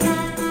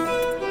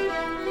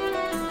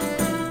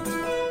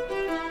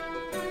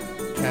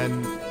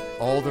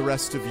all the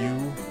rest of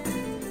you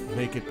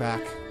make it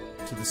back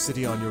to the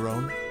city on your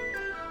own?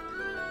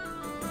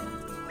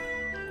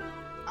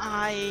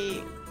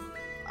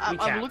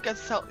 I'll look at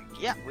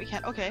yeah, we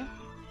can. Okay.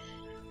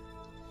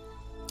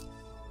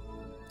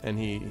 And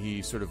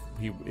he sort of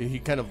he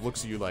kind of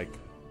looks at you like,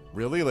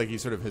 really? Like he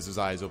sort of has his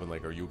eyes open,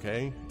 like, are you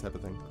okay? Type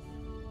of thing.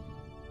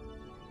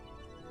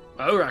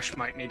 Urash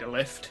might need a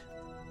lift.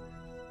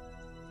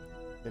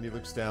 And he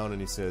looks down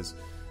and he says,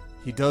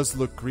 he does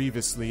look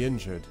grievously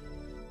injured.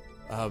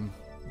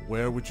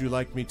 Where would you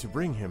like me to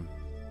bring him?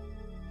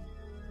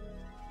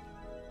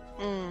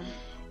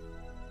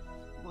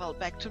 Well,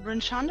 back to Bryn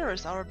Shander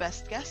is our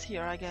best guess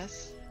here, I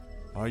guess.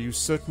 Are you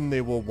certain they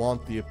will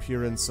want the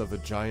appearance of a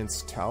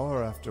giant's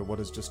tower after what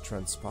has just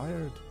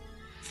transpired?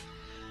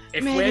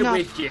 If Maybe we're not.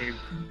 with you,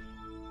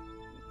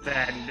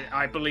 then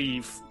I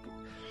believe...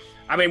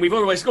 I mean, we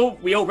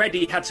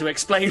already had to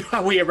explain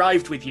how we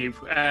arrived with you,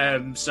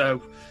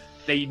 so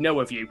they know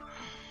of you.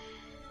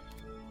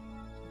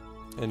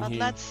 And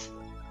But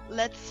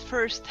let's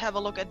first have a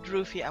look at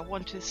Droofy. I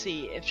want to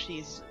see if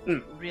she's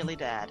really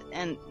dead,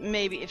 and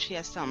maybe if she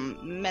has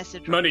some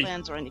message or Money.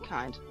 plans or any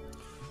kind.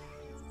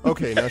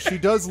 Okay, now she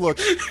does look...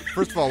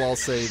 First of all, I'll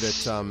say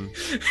that...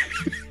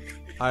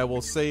 I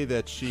will say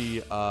that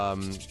she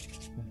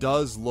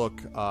does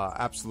look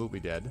absolutely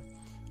dead.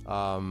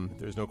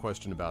 There's no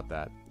question about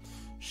that.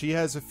 She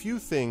has a few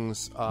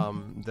things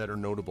that are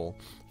notable.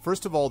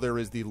 First of all, there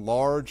is the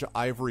large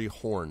ivory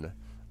horn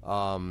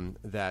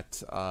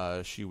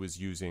that she was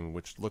using,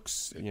 which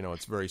looks,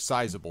 it's very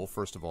sizable,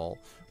 first of all,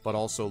 but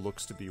also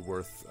looks to be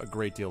worth a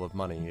great deal of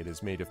money. It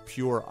is made of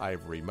pure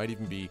ivory. Might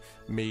even be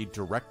made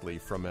directly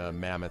from a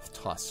mammoth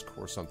tusk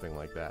or something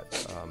like that,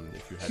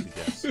 if you had to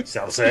guess.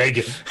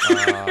 Selsig.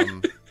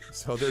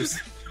 So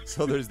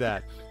there's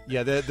that.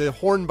 Yeah, the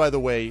horn, by the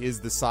way,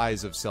 is the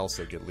size of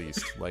Selsig, at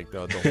least. Like, the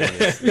horn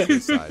is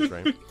his size,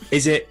 right?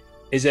 Is it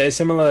a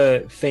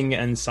similar thing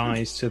and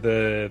size to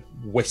the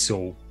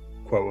whistle,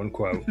 quote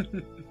unquote,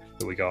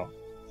 that we got?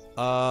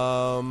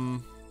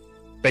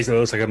 Basically, it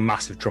looks like a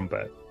massive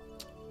trumpet.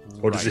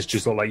 Or does this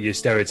just look like your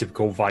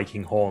stereotypical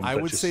Viking horn? I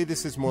would say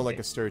this is more like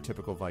a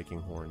stereotypical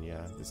Viking horn,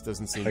 yeah. This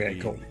doesn't seem to be...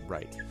 cool.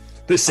 Right.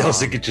 The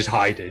Selsig is just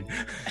hiding.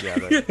 Yeah,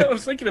 Yeah, I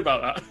was thinking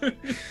about that.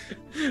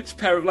 It's a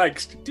pair of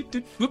legs.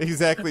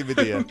 exactly,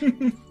 Medea.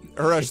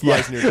 Urash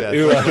lies near death.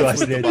 Urash Like,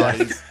 lies near the death.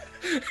 bodies.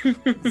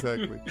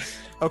 Exactly.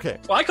 Okay.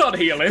 Well, I can't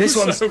heal him.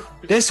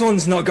 This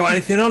one's not got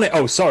anything on it.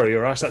 Oh, sorry,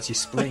 Urash, that's your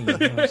spleen.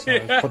 Oh, sorry.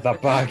 Put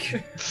that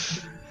back.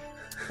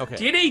 Okay.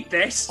 Do you need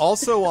this?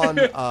 Also on...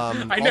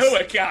 I know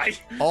a guy.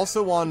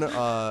 Also on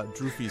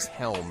Droofy's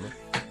helm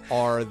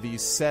are the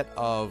set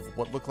of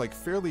what look like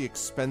fairly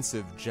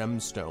expensive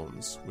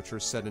gemstones, which are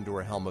set into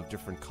her helm of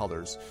different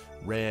colors: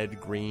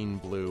 red, green,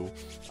 blue.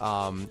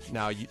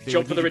 Now,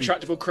 Jump for the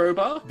retractable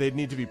crowbar. They'd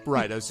need to be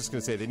right. I was just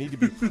going to say they need to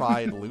be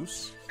pried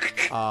loose,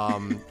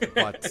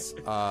 but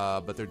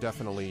they're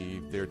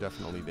definitely there.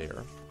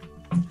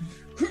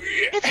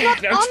 It's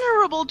not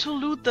honorable to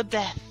loot the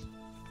death.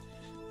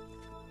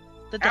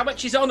 How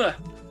much is honor?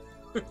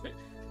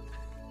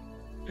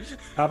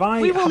 Have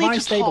We will need I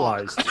to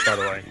stabilized, by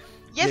the way?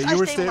 Yes, Yeah, you I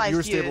were stabilized you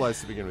were you.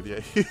 stabilized to begin with.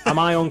 Yeah. Am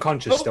I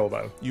unconscious still,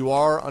 though? You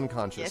are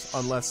unconscious Yes.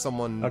 unless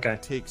someone Okay.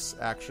 takes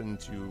action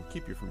to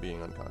keep you from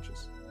being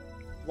unconscious.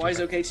 Wise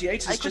Oak 88 I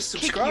has could just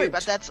kick you, subscribed.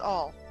 but that's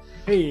all.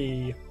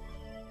 Hey.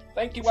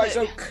 Thank you, Wise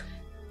Oak.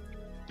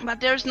 But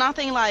there's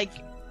nothing like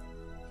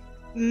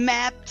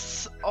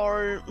maps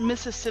or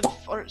Mississippi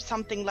or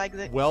something like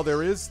that. Well, there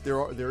are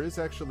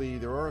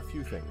a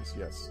few things.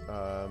 Yes.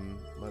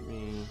 Let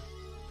me.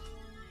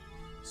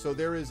 So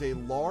there is a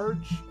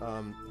large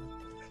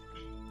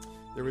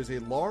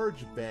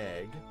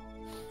bag,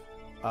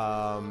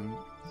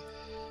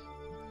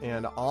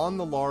 and on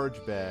the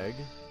large bag.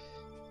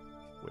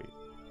 Wait,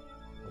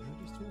 what did I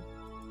just do?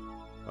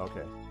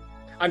 Okay.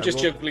 I'm just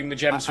juggling the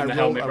gems from the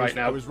helmet right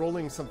now. I was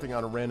rolling something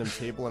on a random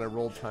table, and I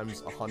rolled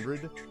times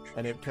 100,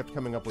 and it kept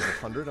coming up with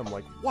 100. I'm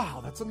like, wow,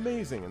 that's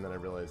amazing. And then I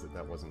realized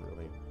that wasn't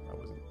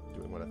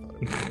doing what I thought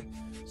it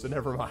was. So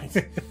never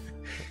mind.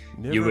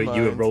 You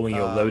were rolling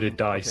your loaded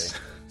dice.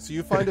 Okay. So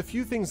you find a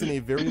few things in a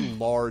very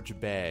large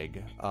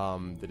bag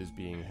that is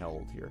being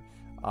held here.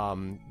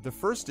 The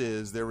first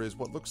is there is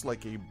what looks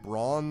like a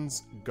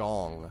bronze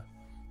gong,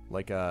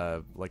 like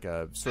a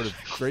sort of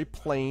very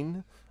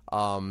plain.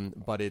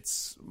 But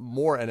it's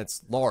more, and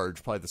it's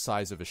large, probably the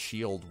size of a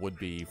shield would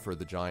be for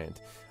the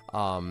giant.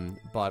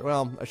 But,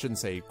 well, I shouldn't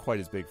say quite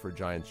as big for a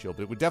giant shield,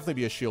 but it would definitely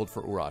be a shield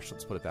for Urash,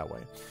 let's put it that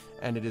way.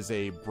 And it is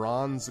a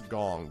bronze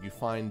gong. You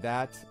find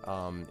that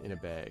in a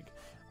bag.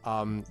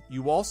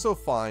 You also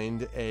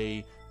find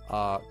a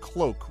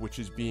cloak, which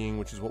is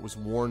what was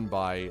worn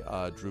by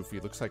Droofy.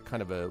 It looks like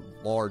kind of a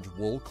large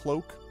wool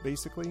cloak,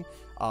 basically.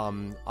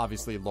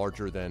 Obviously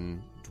larger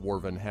than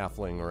dwarven,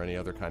 halfling, or any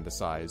other kind of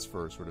size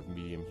for sort of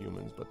medium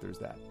humans, but there's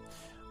that.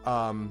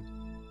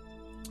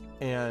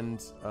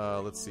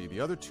 Let's see, the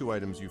other two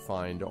items you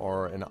find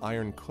are an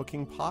iron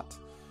cooking pot,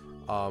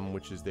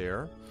 which is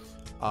there,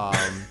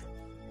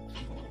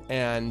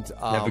 And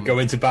never go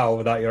into battle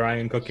without your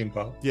iron cooking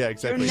pot. Yeah,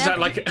 exactly. Is that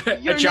like a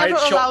giant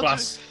shot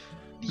glass?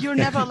 You're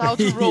never allowed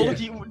to roll roll a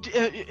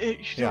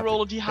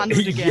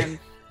D100 again.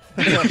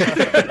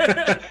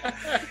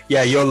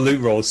 Yeah, your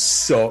loot rolls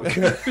suck.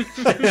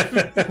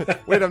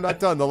 Wait, I'm not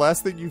done. The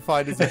last thing you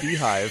find is a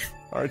beehive.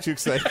 Aren't you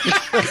excited?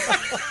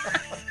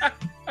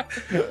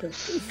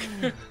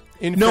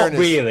 In not fairness,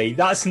 really.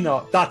 That's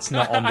not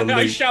on the loot.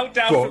 I shout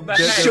down book. from the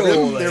head.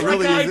 There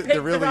really Like, I is a picked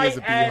the right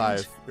beehive.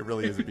 end. It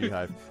really is a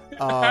beehive.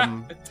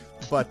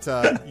 But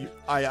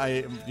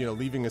I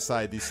leaving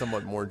aside these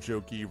somewhat more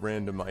jokey,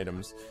 random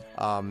items,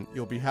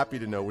 you'll be happy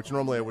to know, which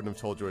normally I wouldn't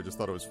have told you. I just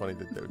thought it was funny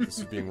that this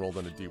is being rolled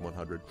on a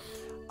D100.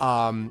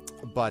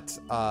 But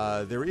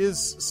there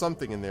is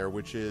something in there,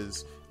 which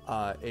is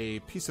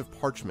a piece of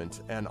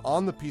parchment, and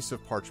on the piece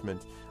of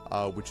parchment,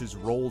 which is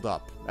rolled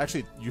up.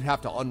 Actually, you have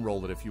to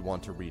unroll it if you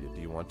want to read it.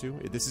 Do you want to?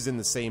 This is in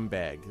the same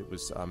bag. It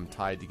was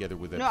tied together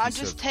with a piece No, I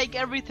just take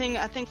everything.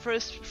 I think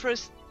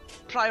first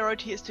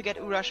priority is to get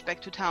Urash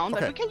back to town. Okay.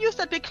 But we can use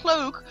that big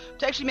cloak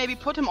to actually maybe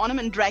put him on him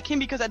and drag him,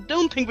 because I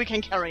don't think we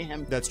can carry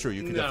him. That's true.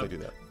 You can definitely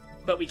do that.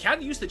 But we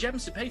can use the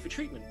gems to pay for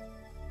treatment.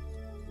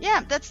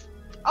 Yeah,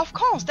 of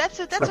course. That's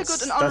a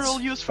good and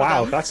honorable use for them.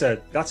 Wow, that's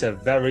a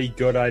very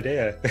good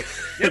idea.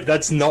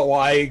 That's not what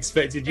I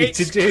expected you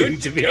to do.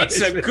 Good. To be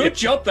honest, It's a good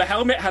job. The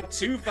helmet had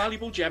 2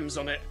 valuable gems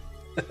on it.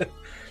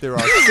 There are.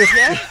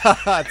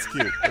 That's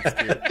cute.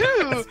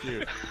 That's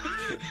cute.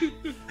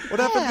 What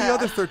happened to the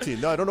other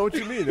 13? No, I don't know what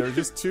you mean. There were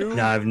just 2.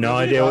 No, I have no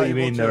idea what you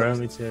mean. There are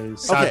only 2.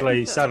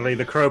 Sadly,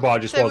 the crowbar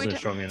just wasn't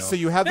strong enough. So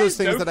you have those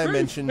things no that I proof.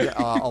 mentioned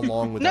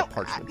along with that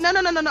parchment. No.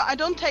 I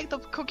don't take the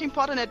cooking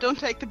pot and I don't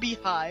take the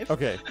beehive.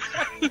 Okay.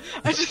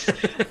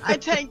 I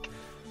take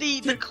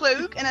the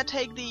cloak and I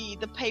take the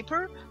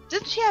paper.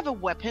 Didn't she have a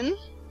weapon?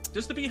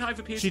 Does the beehive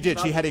appear She to be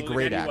did. She had a valuable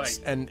great in any axe.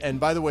 way? And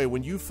by the way,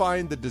 when you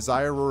find the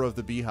desirer of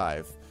the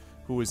beehive,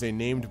 who is a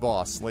named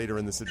boss later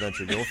in this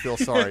adventure, you'll feel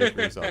sorry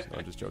for yourself. No,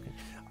 I'm just joking.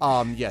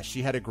 Yes,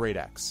 she had a great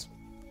axe.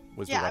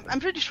 Was the weapon. I'm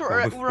pretty sure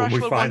when Urash we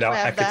will find want out to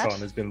have Ekaton that.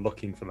 has been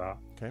looking for that.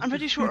 Okay. I'm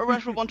pretty sure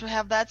Urash will want to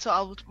have that,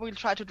 so we'll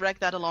try to drag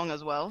that along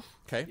as well.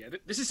 Okay. Yeah,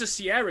 this is a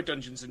Sierra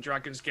Dungeons and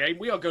Dragons game.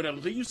 We are going to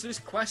lose this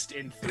quest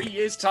in 3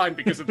 years' time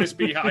because of this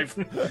beehive.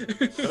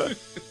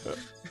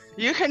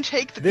 You can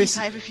take the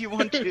beehive if you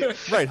want to.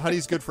 Right,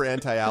 honey's good for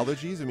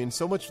anti-allergies. I mean,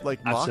 so much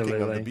like mocking of the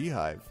Absolutely.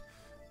 beehive.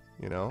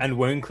 You know? And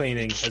wound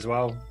cleaning as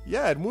well.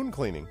 Yeah, and wound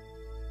cleaning.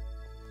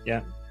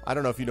 Yeah. I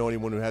don't know if you know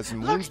anyone who has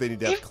some Look, wounds they need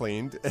to have if-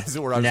 cleaned. As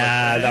it were, I was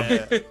Nah,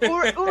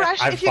 Urash,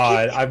 I'm if you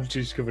fine. keep... I'm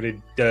just covered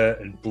in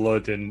dirt and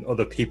blood and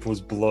other people's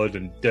blood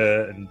and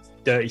dirt and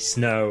dirty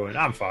snow, and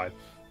I'm fine.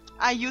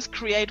 I use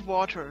create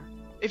water.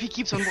 If he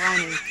keeps on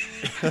whining.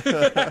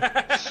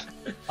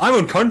 I'm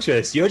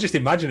unconscious. You're just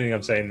imagining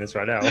I'm saying this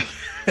right now.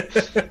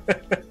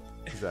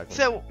 Exactly.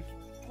 So,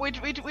 we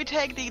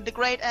take the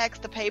great axe,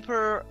 the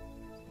paper,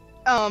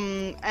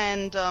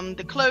 and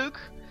the cloak,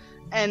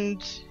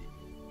 and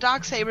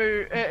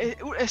Darksaber,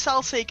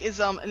 Salsik is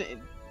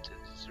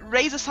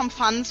raises some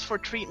funds for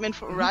treatment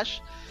for Urash.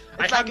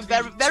 It's like a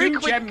very 2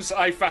 quick. gems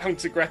I found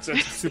to Greta.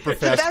 Super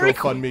fast very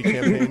GoFundMe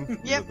campaign.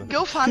 Yep,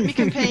 GoFundMe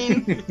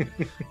campaign.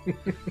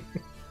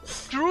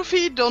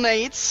 Droopy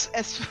donates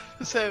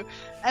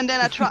and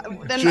then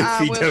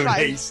Jiffy we'll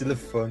try, donates to the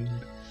fund.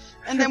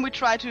 and then we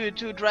try to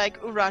drag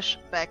Urash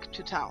back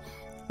to town.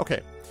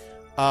 Okay.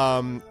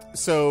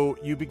 So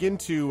you begin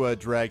to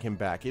drag him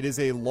back. It is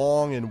a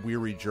long and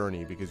weary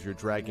journey because you're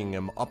dragging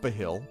him up a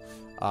hill.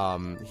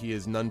 He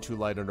is none too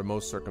light under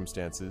most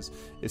circumstances,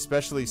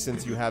 especially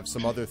since you have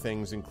some other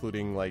things,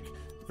 including like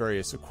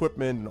various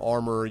equipment and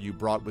armor. You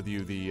brought with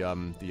you the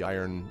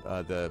iron,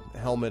 the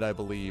helmet, I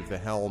believe, the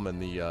helm,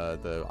 and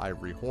the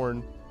ivory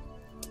horn.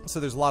 So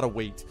there's a lot of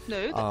weight.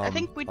 No, I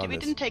think we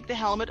didn't take the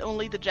helmet,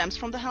 only the gems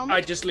from the helmet.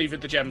 I just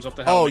levered the gems off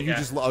the helmet. You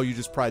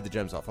just pried the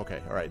gems off.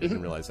 Okay, all right,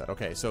 didn't realize that.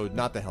 Okay, so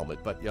not the helmet,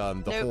 but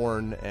the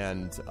horn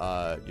and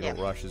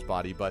Rush's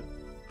body. But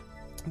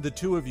the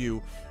two of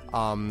you,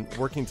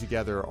 working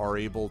together, are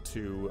able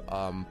to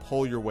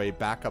pull your way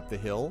back up the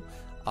hill,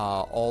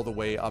 all the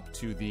way up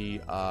to the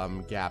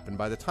gap. And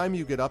by the time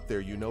you get up there,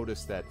 you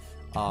notice that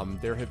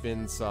there have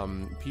been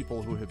some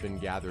people who have been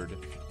gathered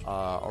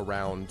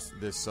around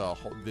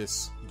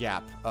this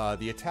gap.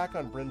 The attack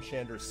on Bryn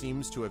Shander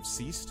seems to have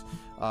ceased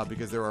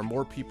because there are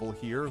more people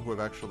here who have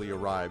actually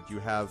arrived. You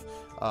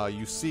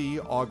see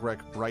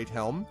Augrek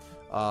Brighthelm,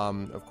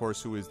 of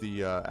course, who is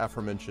the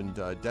aforementioned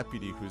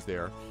deputy who's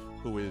there,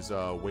 who is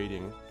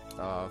waiting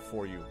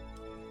for you.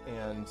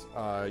 And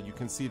you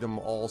can see them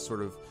all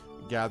sort of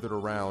gathered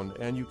around,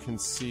 and you can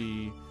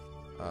see...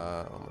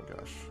 oh my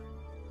gosh.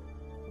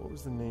 What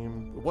was the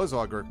name? It was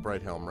Augrek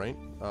Brighthelm, right?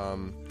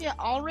 Yeah,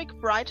 Ulrich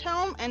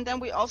Brighthelm, and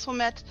then we also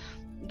met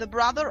the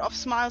brother of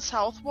Smile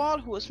Southwall,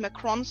 who is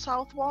Macron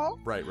Southwall.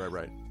 Right.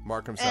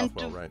 Markham And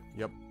Southwell, right.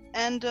 Yep.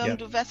 And Yep.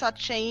 Duvessa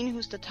Chain,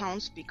 who's the town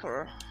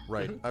speaker.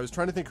 Right. I was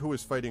trying to think who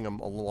was fighting him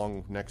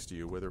along next to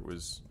you, whether it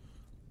was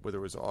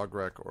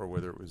Augrek or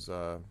whether it was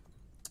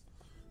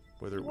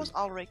Whether It was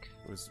Ulrich.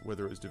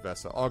 whether it was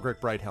Duvessa, Augrek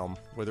Brighthelm,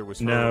 whether it was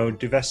her No, or-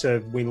 Duvessa.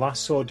 We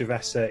last saw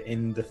Duvessa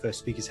in the first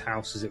speaker's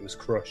house as it was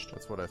crushed.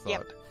 That's what I thought.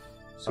 Yep.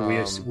 So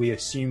we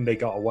assumed they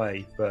got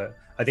away, but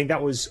I think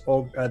that was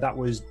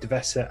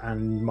Duvessa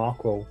and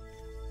Markwell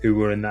who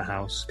were in that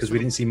house because we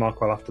didn't see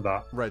Markwell after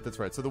that. Right, that's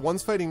right. So the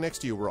ones fighting next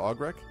to you were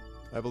Augrek,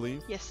 I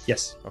believe. Yes.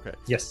 Yes. Okay.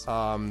 Yes.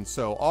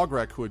 So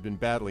Augrek, who had been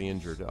badly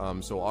injured,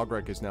 so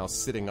Augrek is now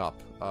sitting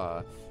up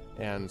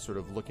and sort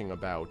of looking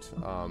about,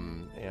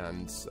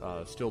 and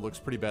still looks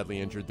pretty badly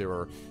injured. There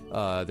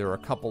are a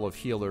couple of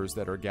healers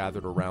that are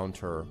gathered around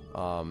her,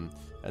 and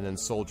then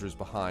soldiers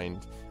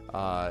behind.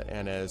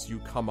 And as you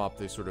come up,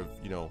 they sort of,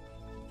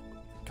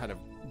 kind of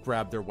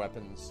grab their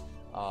weapons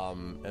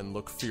and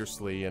look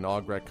fiercely. And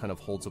Augrek kind of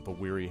holds up a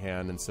weary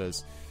hand and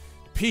says,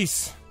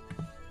 "Peace,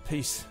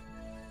 peace.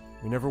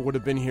 We never would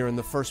have been here in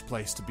the first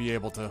place to be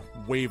able to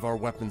wave our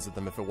weapons at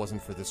them if it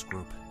wasn't for this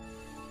group.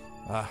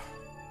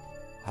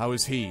 How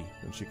is he?"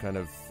 And she kind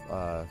of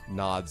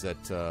nods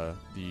at the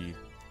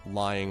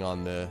lying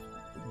on the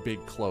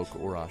big cloak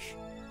Urash.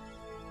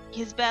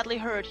 He's badly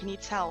hurt. He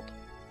needs help.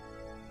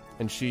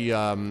 And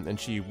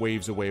she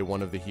waves away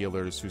one of the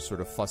healers who's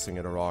sort of fussing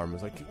at her arm.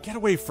 Is like, "Get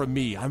away from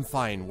me! I'm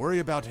fine. Worry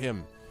about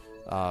him."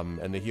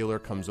 And the healer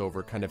comes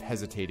over, kind of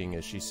hesitating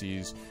as she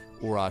sees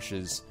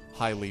Urash's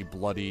highly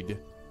bloodied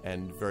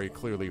and very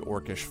clearly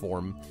orcish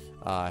form,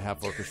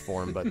 half orcish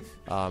form, but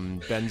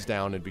bends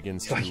down and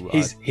begins to.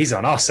 He's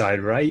on our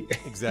side, right?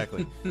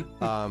 Exactly.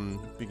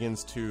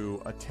 Begins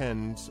to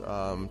attend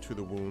to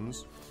the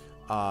wounds,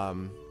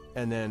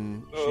 and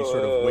then she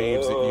sort of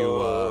waves at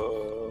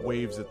you,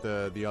 waves at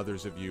the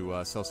others of you,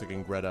 Selsig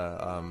and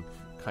Greta,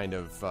 kind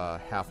of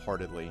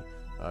half-heartedly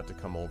to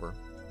come over.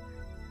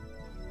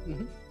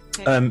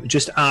 Okay.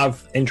 Just out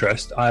of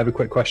interest, I have a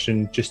quick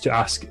question just to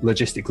ask,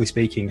 logistically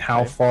speaking,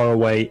 how Okay. far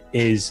away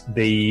is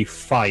the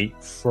fight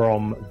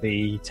from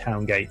the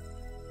town gate?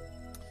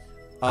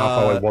 How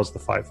far away was the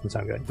fight from the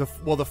town gate?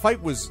 The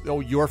fight was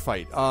your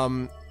fight.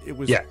 It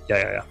was Yeah.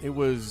 It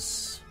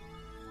was,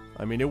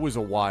 I mean, it was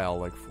a while,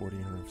 like 40,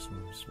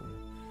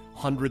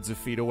 hundreds of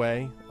feet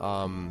away.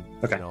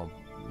 Okay.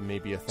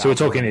 Maybe 1,000. So we're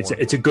talking or it's more.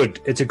 a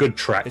good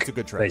trek. It's a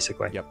good trek,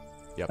 basically. Yep.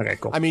 Okay,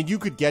 cool. I mean, you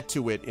could get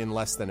to it in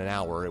less than an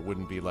hour. It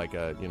wouldn't be like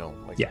a,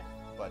 Yeah.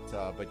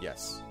 But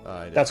yes,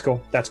 it That's is.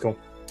 cool. That's cool.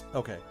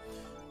 Okay.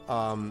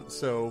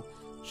 So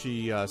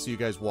she, so you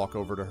guys walk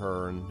over to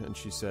her, and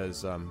she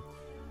says,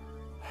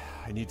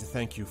 "I need to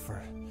thank you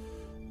for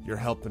your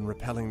help in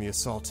repelling the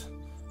assault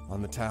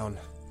on the town.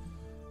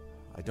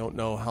 I don't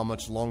know how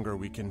much longer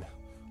we can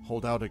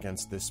hold out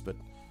against this, but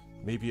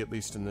maybe at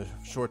least in the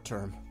short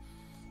term,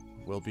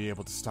 we'll be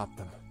able to stop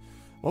them."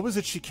 What was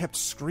it she kept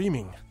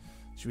screaming?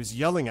 She was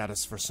yelling at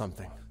us for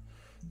something.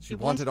 She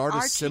wanted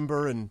Artis Archie.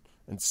 Cimber and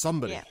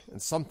somebody Yeah.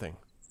 and something.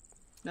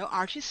 No,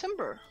 Archie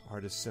Cimber.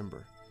 Artis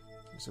Cimber.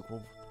 I was like,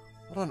 well,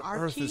 what on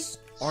earth Archie is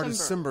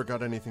Artis Cimber. Cimber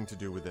got anything to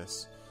do with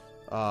this?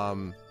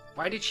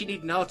 Why did she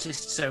need an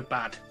artist so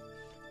bad?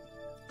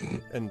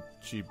 And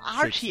she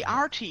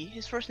Archie.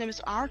 His first name is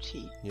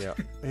Archie. Yeah,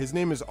 his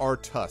name is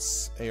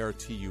Artus,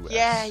 Artus.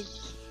 Yeah.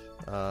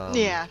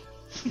 Yeah.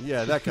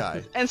 Yeah, that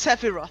guy. And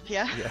Sephiroth,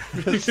 yeah? Yeah.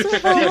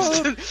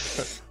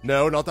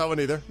 No, not that one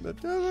either.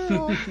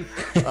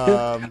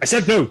 I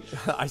said no.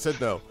 I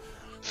said no.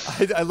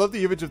 I love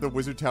the image of the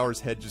Wizard Tower's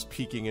head just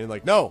peeking in,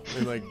 like, no,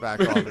 and like back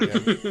off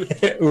again.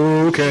 As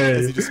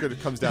Okay. he just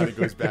comes down and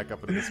goes back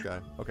up into the sky.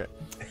 Okay.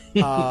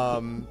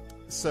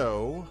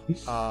 So,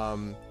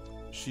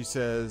 she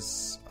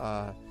says,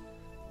 I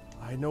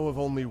know of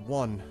only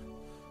one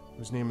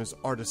whose name is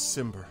Artis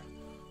Cimber,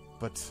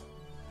 but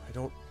I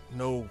don't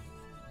know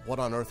what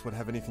on earth would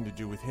have anything to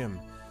do with him.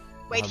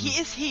 Wait, he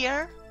is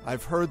here?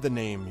 I've heard the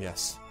name,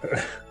 yes.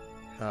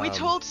 We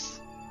told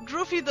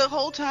Droofy the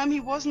whole time he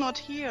was not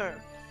here.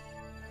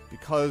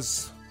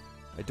 Because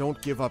I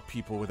don't give up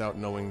people without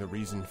knowing the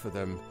reason for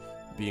them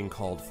being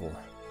called for.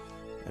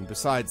 And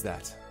besides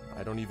that,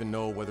 I don't even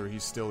know whether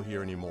he's still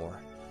here anymore.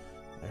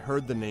 I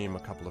heard the name a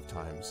couple of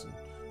times, and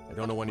I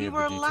don't know any We of the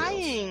were details.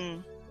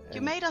 lying. You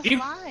And made us You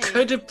lie.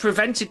 could have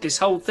prevented this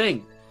whole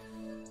thing.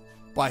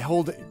 By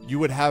holding, you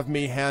would have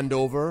me hand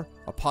over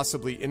a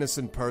possibly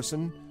innocent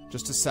person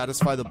just to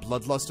satisfy the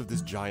bloodlust of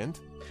this giant?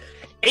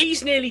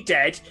 He's nearly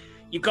dead.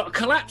 You've got a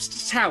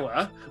collapsed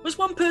tower. Was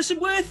one person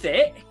worth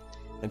it?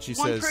 And she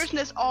One says, person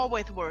is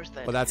always worth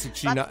it. well, that's it.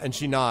 But- And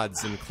she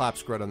nods and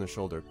claps Greta on the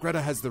shoulder.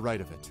 Greta has the right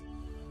of it.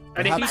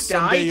 And if he Perhaps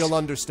someday died? you'll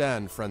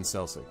understand, friend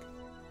Selsig.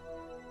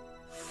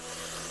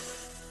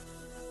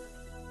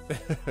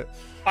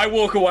 I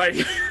walk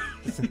away.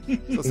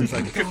 Selsig's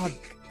like, God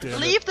damn it.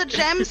 Leave the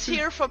gems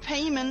here for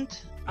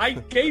payment. I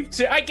gave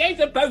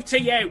them both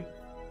to you.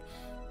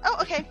 Oh,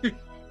 okay.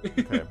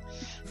 Okay.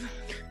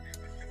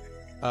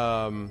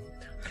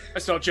 I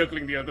start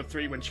juggling the other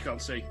three when she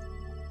can't see.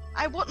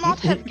 I would not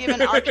have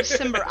given Archie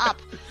Cimber up,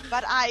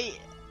 but I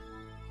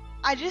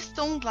just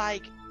don't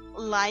like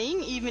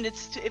lying, even if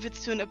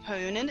it's to an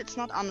opponent. It's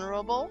not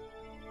honorable.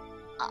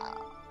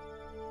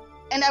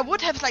 And I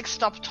would have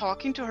stopped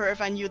talking to her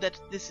if I knew that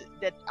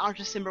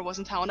Archer Simber was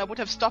in town. I would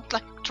have stopped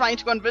trying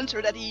to convince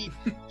her that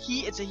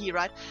it's a he,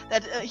 right?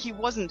 That he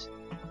wasn't.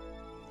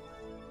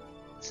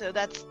 So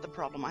that's the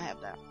problem I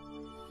have there.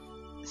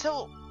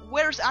 So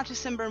where's Archer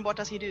Simber and what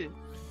does he do?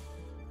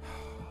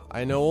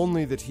 I know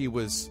only that he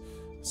was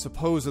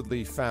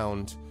supposedly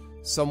found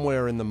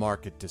somewhere in the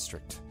market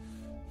district.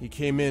 He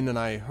came in and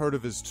I heard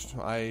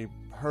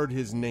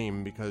his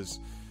name because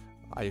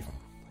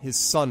his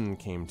son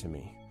came to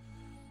me.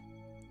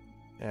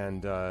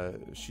 And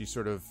she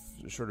sort of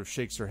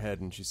shakes her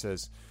head and she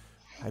says,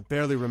 I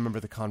barely remember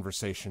the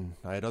conversation.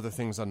 I had other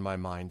things on my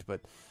mind, but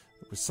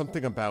it was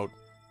something about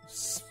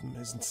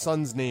his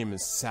son's name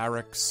is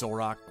Sarek,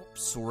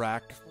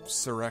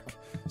 Surak,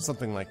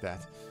 something like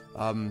that.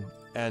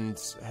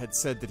 And had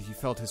said that he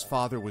felt his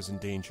father was in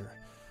danger.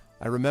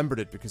 I remembered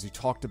it because he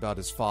talked about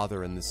his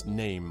father and this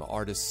name,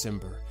 Artis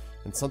Simber,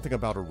 and something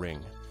about a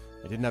ring.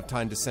 I didn't have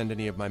time to send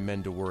any of my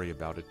men to worry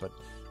about it, but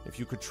if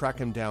you could track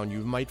him down, you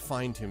might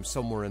find him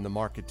somewhere in the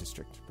market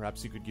district.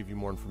 Perhaps he could give you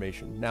more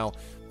information. Now,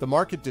 the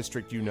market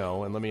district you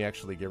know, and let me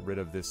actually get rid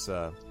of this,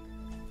 let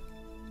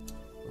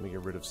me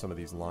get rid of some of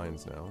these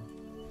lines now.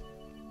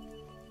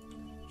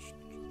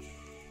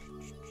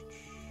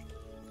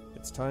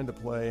 It's time to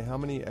play. How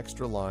many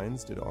extra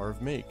lines did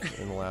Arv make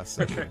in the last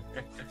session?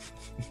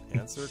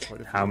 Answer,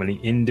 quite a few. How many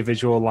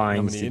individual lines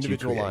How many did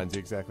individual you create? lines,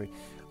 exactly.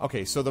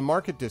 Okay, so the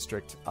market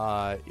district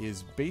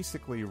is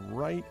basically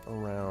right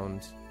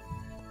around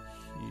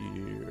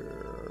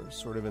here,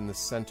 sort of in the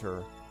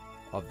center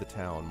of the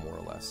town, more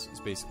or less, is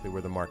basically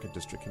where the market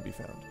district can be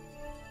found.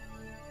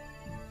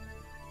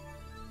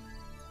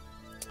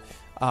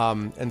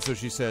 And so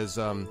she says,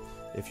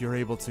 if you're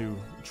able to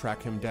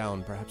track him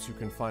down, perhaps you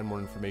can find more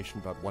information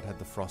about what had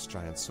the frost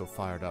giants so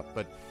fired up.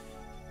 But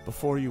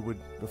before you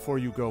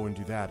go and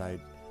do that, I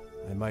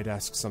might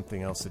ask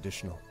something else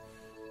additional.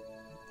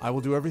 I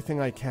will do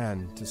everything I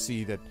can to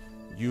see that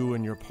you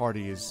and your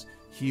party is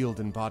healed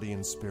in body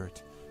and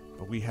spirit,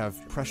 but we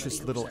have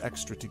precious little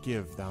extra to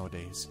give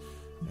nowadays,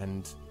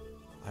 and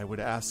I would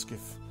ask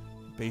if,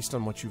 based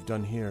on what you've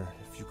done here,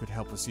 if you could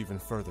help us even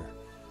further.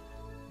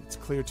 It's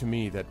clear to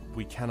me that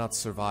we cannot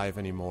survive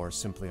anymore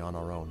simply on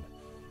our own.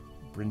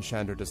 Bryn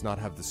Shander does not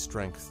have the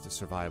strength to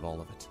survive all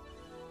of it.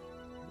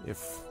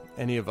 If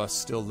any of us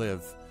still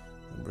live,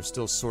 and we're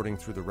still sorting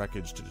through the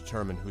wreckage to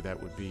determine who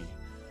that would be,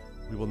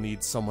 we will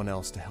need someone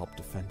else to help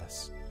defend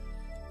us.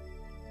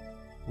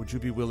 Would you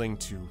be willing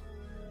to,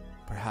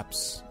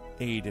 perhaps,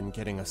 aid in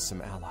getting us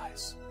some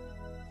allies?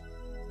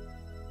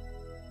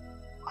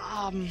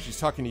 She's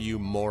talking to you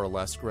more or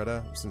less,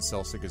 Greta, since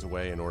Selsig is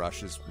away and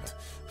Urash is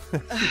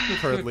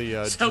currently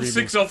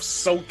Celtic's off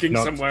sulking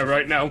somewhere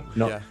right now.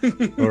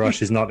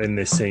 Urash is not in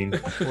this scene.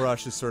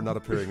 Urash is sort of not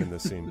appearing in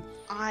this scene.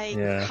 I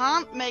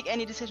can't make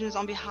any decisions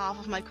on behalf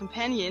of my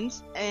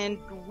companions, and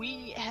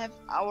we have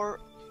our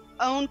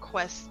own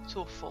quest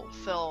to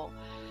fulfill.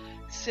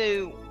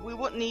 So we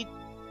would need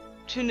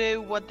to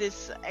know what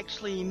this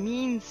actually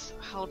means,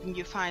 helping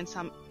you find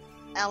some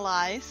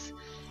allies.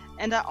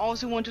 And I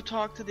also want to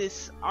talk to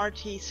this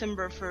RT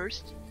Simber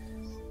first,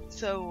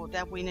 so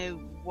that we know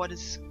what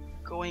is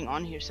going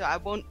on here. So I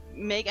won't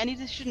make any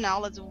decision now.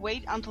 Let's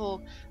wait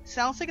until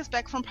Selsig is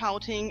back from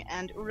pouting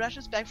and Urash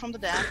is back from the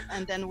death,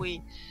 and then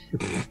we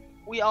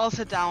all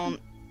sit down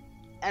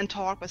and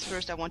talk. But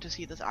first I want to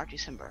see this RT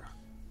Simber.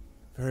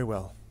 Very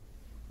well.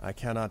 I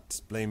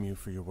cannot blame you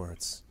for your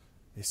words.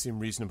 They seem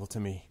reasonable to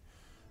me.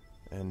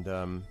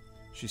 And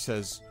she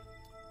says,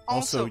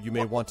 also, you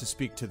may want to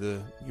speak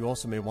to you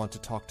also may want to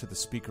talk to the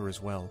speaker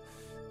as well.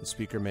 The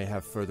speaker may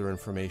have further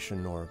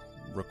information or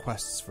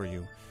requests for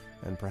you,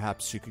 and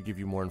perhaps she could give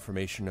you more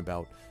information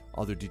about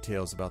other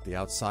details about the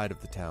outside of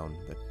the town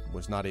that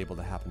was not able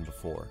to happen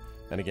before.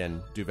 And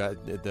again,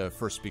 the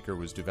first speaker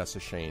was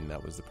Duvessa Shane.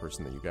 That was the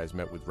person that you guys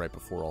met with right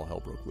before all hell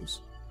broke loose.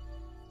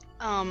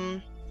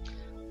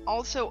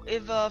 Also,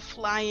 if a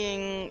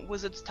flying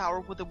wizard's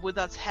tower with a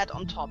wizard's head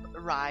on top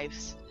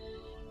arrives,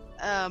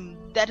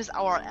 that is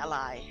our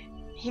ally.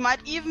 He might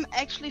even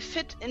actually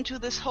fit into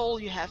this hole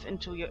you have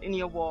in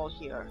your wall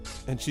here.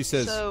 And she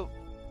says, so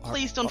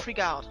please don't freak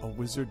out. A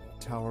wizard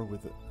tower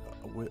with a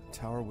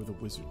tower with a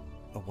wizard.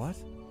 A what?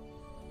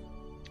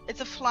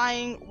 It's a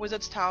flying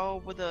wizard's tower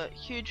with a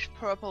huge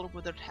purple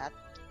wizard head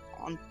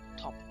on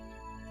top.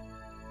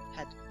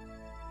 Head.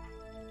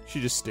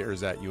 She just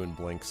stares at you and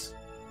blinks.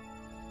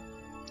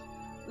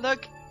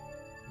 Look,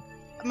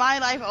 my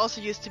life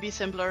also used to be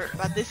simpler,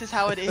 but this is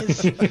how it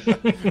is.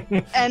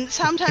 And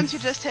sometimes you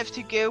just have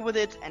to go with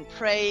it and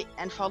pray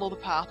and follow the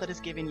path that is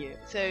given you.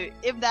 So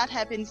if that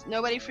happens,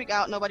 nobody freak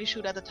out, nobody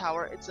shoot at the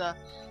tower. It's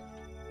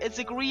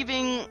a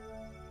grieving,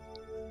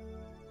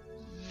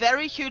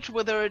 very huge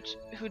wizard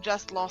who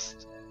just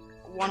lost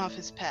one of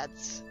his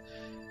pets.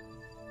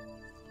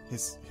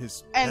 His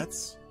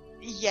pets?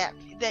 Yeah,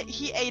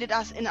 he aided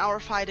us in our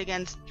fight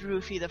against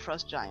Drufi the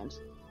Frost Giant.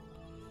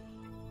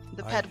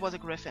 The pet was a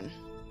griffin.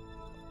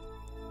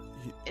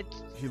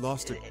 He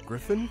lost a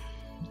griffin?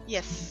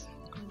 Yes.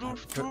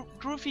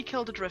 Drufi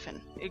killed a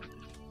griffin.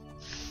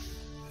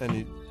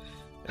 And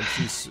And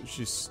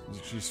she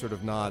sort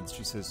of nods.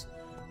 She says,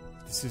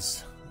 "This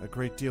is a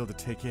great deal to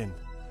take in.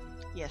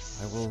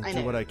 Yes, I will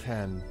do what I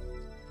can."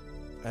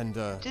 And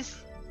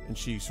and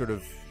she sort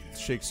of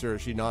shakes her.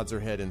 She nods her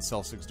head in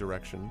Selsig's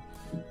direction,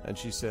 and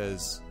she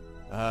says,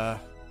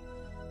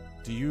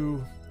 "Do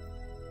you?"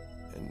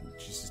 And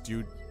she says,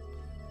 "Do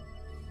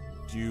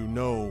you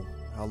know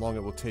how long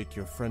it will take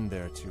your friend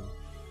there to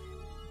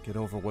get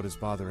over what is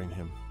bothering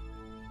him?"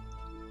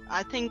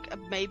 I think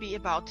maybe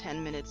about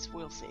 10 minutes.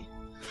 We'll see.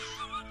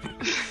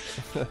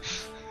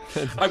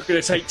 I'm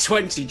going to take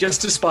 20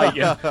 just to spite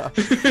you.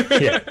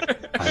 Yeah.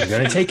 I'm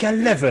going to take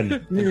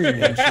 11.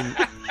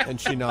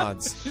 and she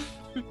nods.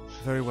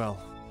 "Very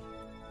well.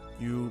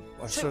 You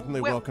are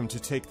certainly welcome to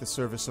take the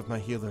service of my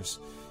healers,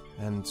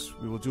 and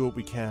we will do what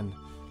we can.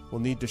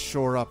 We'll need to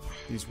shore up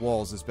these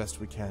walls as best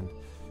we can.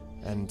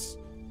 And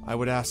I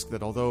would ask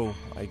that, although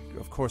I,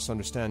 of course,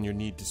 understand your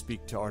need to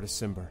speak to Artis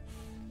Cimber,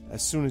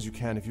 as soon as you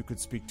can, if you could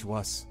speak to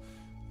us.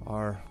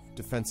 Our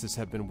defenses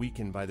have been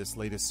weakened by this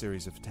latest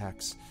series of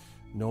attacks.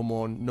 No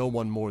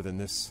one more than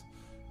this.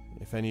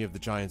 If any of the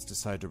giants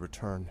decide to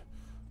return,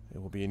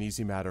 it will be an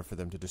easy matter for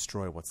them to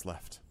destroy what's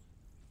left."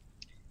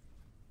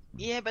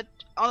 Yeah, but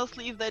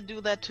honestly, if they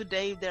do that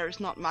today, there's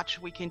not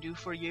much we can do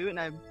for you. And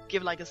I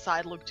give like a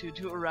side look to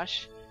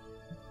Arash.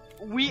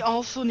 We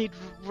also need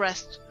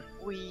rest.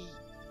 We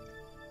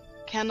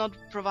cannot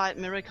provide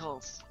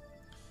miracles.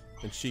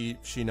 And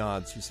she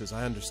nods. She says,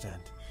 "I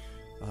understand.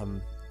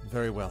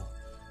 Very well.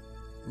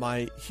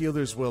 My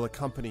healers will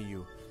accompany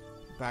you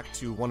back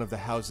to one of the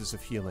houses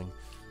of healing.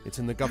 It's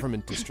in the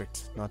government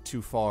district, not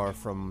too far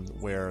from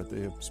where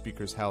the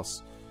speaker's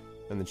house..."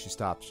 And then she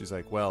stops. She's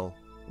like, "Well,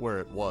 where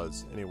it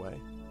was, anyway."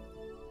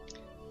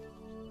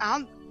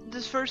 Aren't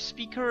this first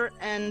speaker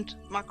and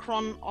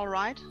Macron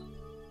alright?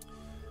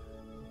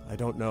 "I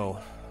don't know.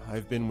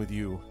 I've been with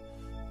you.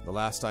 The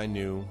last I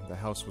knew, the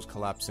house was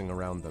collapsing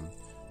around them."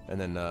 And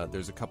then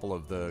there's a couple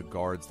of the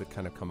guards that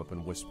kind of come up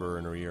and whisper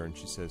in her ear, and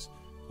she says,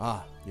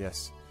 "Ah,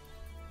 yes.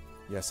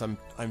 Yes,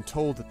 I'm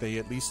told that they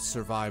at least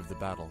survived the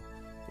battle.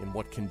 In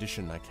what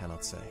condition, I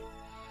cannot say."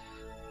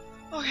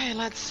 Okay,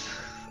 let's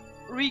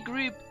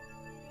regroup.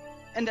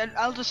 And then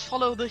I'll just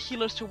follow the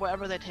healers to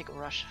wherever they take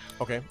Arash.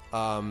 Okay.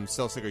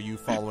 Selsig, are you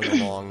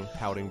following along,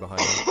 pouting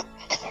behind them?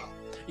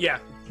 Yeah,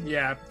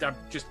 I'm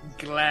just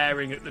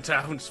glaring at the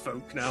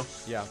townsfolk now.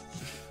 Yeah.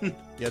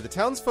 Yeah, the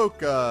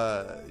townsfolk,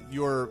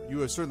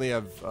 you certainly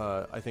have,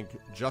 I think,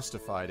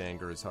 justified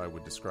anger is how I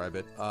would describe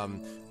it.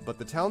 But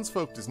the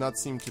townsfolk does not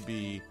seem to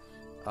be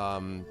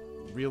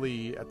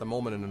really, at the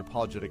moment, in an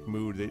apologetic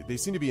mood. They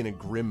seem to be in a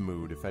grim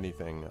mood, if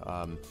anything.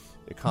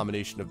 A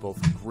combination of both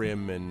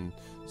grim and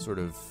sort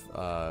of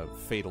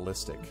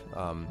fatalistic.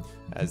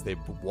 As they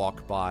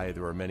walk by,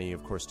 there are many,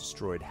 of course,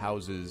 destroyed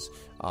houses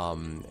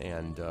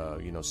and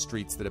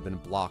streets that have been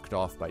blocked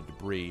off by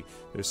debris.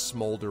 There's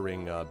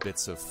smoldering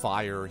bits of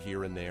fire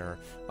here and there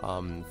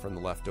from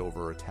the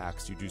leftover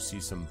attacks. You do see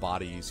some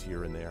bodies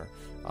here and there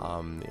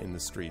in the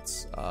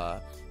streets.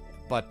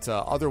 But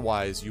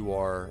otherwise, you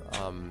are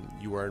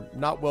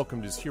not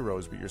welcomed as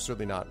heroes, but you're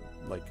certainly not,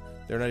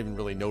 they're not even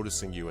really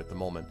noticing you at the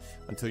moment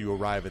until you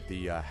arrive at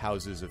the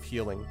Houses of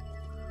Healing,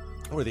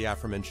 or the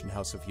aforementioned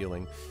House of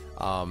Healing,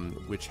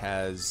 which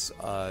has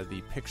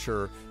the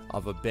picture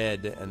of a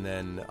bed and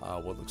then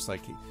what looks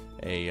like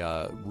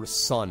a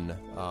sun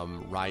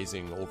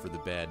rising over the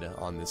bed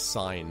on this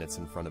sign that's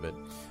in front of it.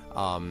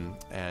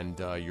 And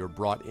you're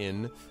brought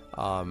in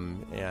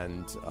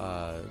and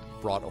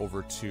brought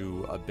over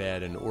to a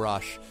bed, and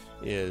Urash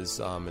is,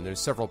 and there's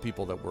several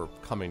people that were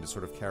coming to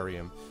sort of carry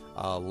him,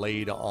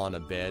 laid on a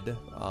bed,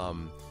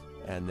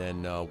 and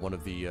then one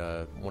of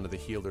the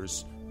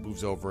healers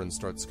moves over and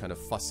starts kind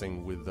of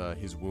fussing with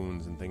his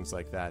wounds and things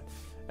like that,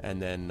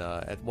 and then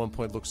at one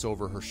point looks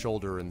over her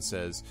shoulder and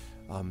says,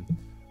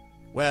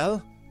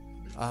 "Well,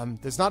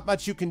 there's not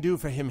much you can do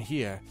for him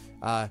here.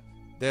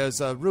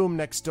 There's a room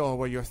next door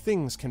where your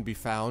things can be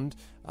found.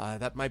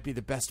 That might be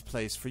the best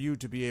place for you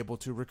to be able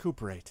to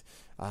recuperate.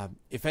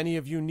 If any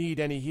of you need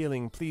any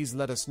healing, please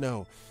let us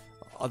know.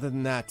 Other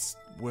than that,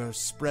 we're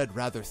spread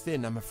rather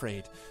thin, I'm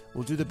afraid.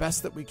 We'll do the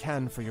best that we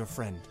can for your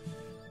friend.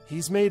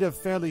 He's made of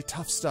fairly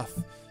tough stuff.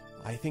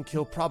 I think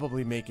he'll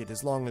probably make it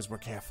as long as we're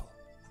careful."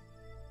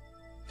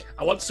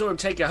 I once saw him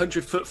take a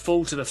 100-foot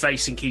fall to the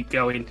face and keep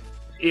going.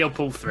 He'll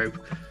pull through.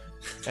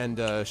 And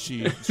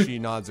she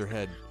nods her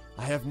head.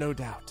 "I have no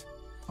doubt."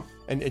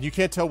 And you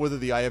can't tell whether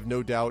the "I have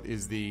no doubt"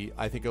 is the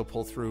 "I think he'll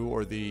pull through"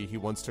 or the "he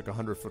once took a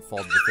 100-foot fall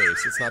to the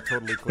face." It's not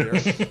totally clear.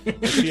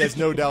 But she has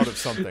no doubt of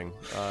something,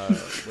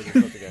 whether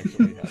something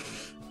actually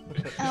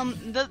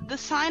happened. The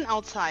sign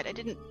outside, I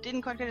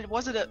didn't quite get it.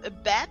 Was it a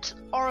bed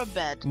or a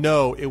bed?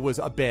 No, it was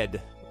a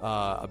bed.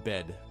 A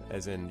bed,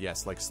 as in,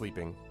 yes, like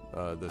sleeping.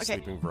 The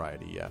sleeping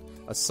variety, yeah.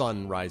 A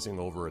sun rising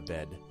over a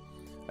bed.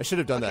 I should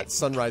have done that.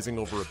 Sun rising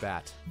over a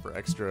bat for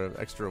extra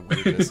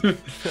weirdness.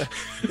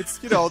 It's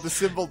the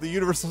symbol, the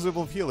universal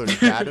symbol of healers.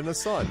 Bat and a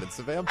sun. It's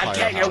a vampire. I'm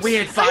getting house. a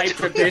weird vibe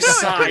from this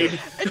side.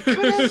 It could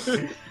have...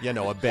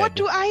 A bed. What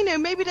do I know?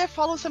 Maybe they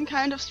follow some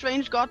kind of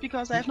strange god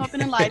because I have not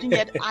been enlightened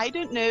yet. I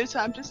don't know,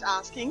 so I'm just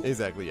asking.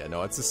 Exactly. Yeah.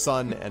 No, it's a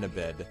sun and a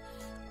bed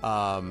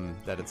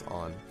that it's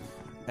on.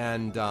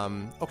 And,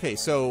 okay,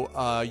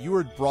 so you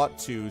were brought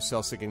to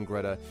Celsig and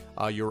Greta,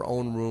 your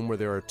own room where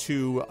there are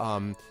two,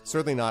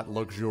 certainly not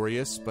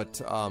luxurious, but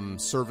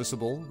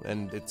serviceable,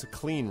 and it's a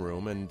clean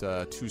room, and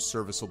two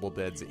serviceable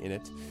beds in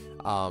it.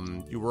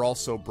 You were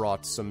also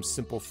brought some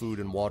simple food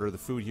and water. The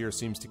food here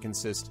seems to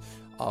consist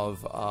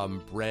of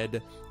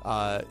bread,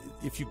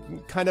 if you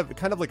kind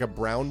of like a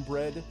brown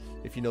bread,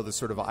 if you know the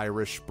sort of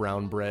Irish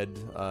brown bread,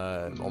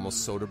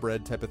 almost soda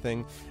bread type of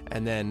thing,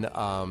 and then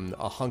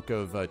a hunk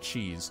of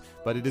cheese.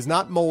 But it is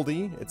not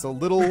moldy. It's a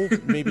little,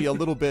 maybe a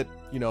little bit,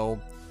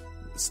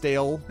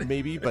 stale,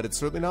 maybe, but it's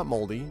certainly not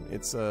moldy.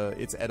 It's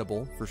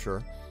edible for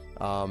sure,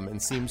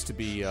 and seems to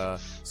be a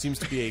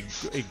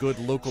good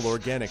local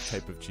organic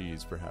type of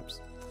cheese, perhaps.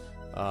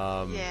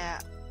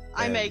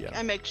 I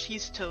make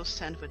cheese toast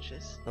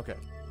sandwiches. Okay.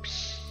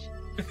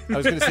 I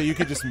was going to say you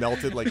could just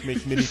melt it, like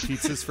make mini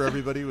pizzas for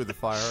everybody with the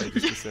fire. I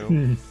just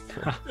assume.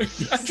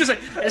 I'm just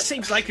like, it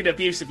seems like an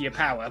abuse of your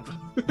power.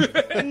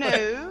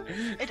 No,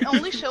 it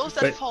only shows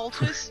that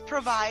Foltest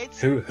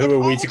provides. Who are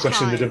we to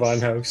question the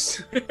divine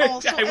host?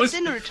 Also at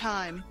dinner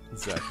time.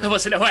 Exactly. I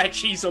wasn't aware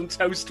cheese on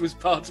toast was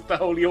part of the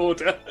Holy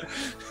Order.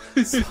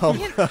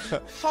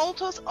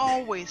 Foltest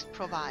always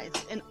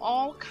provides in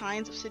all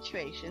kinds of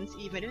situations,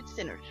 even if it's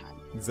dinner time.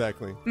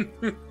 Exactly.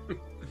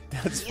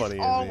 That's funny.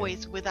 He's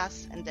always with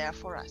us and there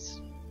for us.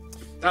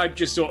 I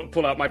just sort of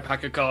pull out my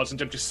pack of cards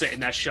and I'm just sitting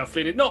there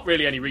shuffling it. Not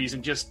really any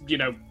reason, just,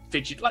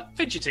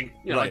 fidgeting.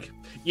 Right. Like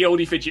the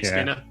oldie fidget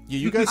spinner. Yeah,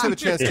 you guys have a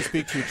chance to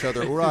speak to each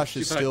other. Urash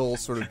is still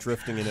sort of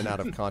drifting in and out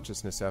of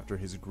consciousness after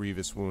his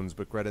grievous wounds,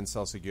 but Greta and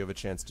Celsig, you have a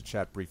chance to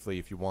chat briefly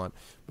if you want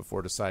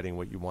before deciding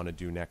what you want to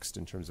do next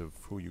in terms of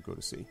who you go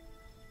to see.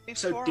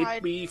 So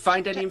did we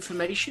find any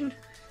information?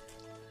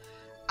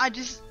 I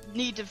just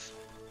need a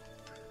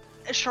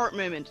short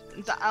moment.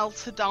 I'll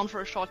sit down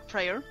for a short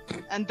prayer,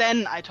 and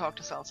then I talk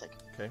to Celsig.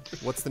 Okay.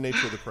 What's the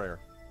nature of the prayer?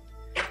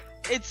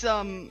 It's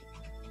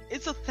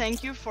a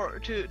thank you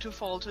to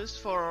Foltest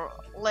for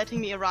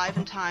letting me arrive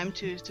in time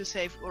to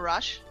save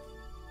Urash.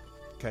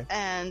 Okay.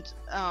 And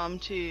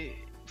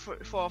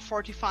for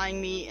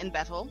fortifying me in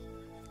battle.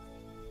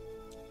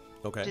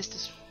 Okay.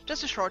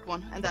 Just a short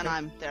one, and then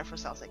I'm there for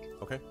Celsig.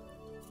 Okay.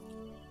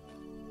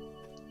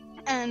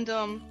 And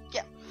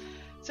yeah.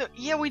 So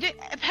yeah, we did.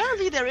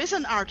 Apparently, there is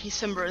an Artie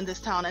Simber in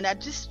this town, and I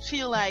just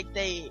feel like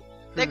they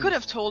could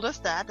have told us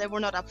that. They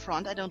were not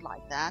upfront. I don't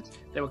like that.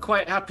 They were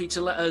quite happy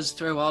to let us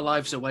throw our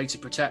lives away to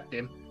protect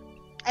him.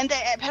 And they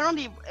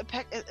apparently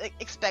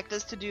expect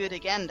us to do it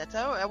again. That's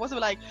how I was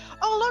like,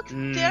 oh look,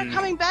 they're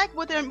coming back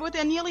with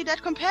their nearly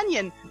dead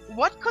companion.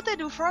 What could they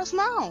do for us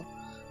now?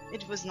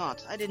 It was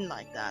not. I didn't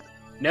like that.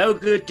 No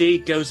good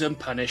deed goes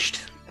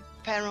unpunished.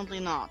 Apparently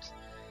not.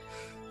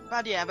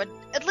 But yeah, but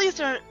at least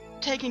they're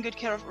taking good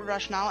care of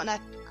Urash now, and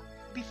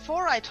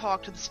before I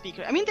talk to the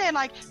speaker, I mean, they're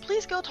like,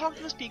 please go talk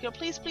to the speaker,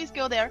 please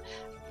go there.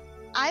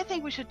 I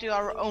think we should do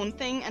our own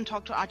thing and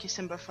talk to Artie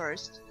Simber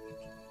first,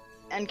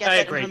 and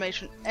get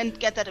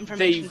that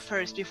information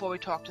first before we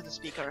talk to the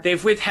speaker.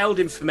 They've withheld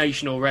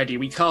information already.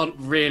 We can't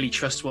really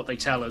trust what they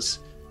tell us.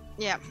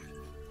 Yeah.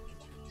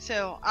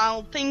 So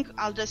I'll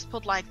just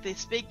put like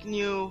this big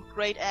new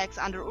great axe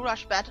under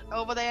Urash bed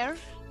over there.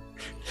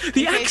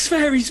 The axe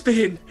fairy's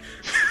been.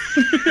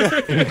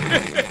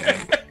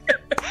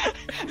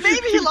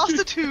 Maybe he lost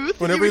a tooth.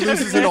 Whenever he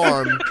loses an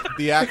arm,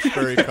 the axe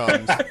fairy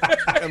comes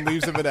and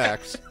leaves him an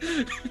axe.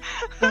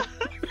 Be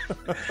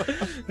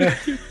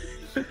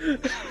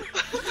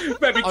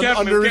careful,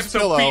 under his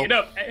pillow.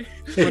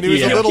 When he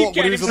was a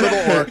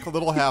little orc, a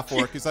little half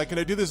orc, he's like, "Can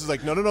I do this?" He's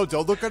like, "No,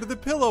 don't look under the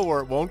pillow or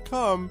it won't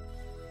come."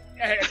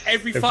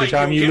 Every fight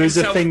time you get lose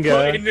a himself finger,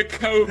 put in a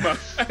coma,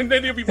 and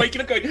then he'll be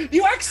waking up going,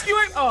 "You axe,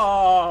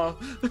 oh!"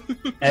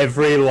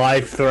 Every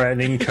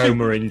life-threatening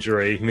coma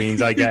injury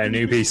means I get a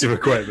new piece of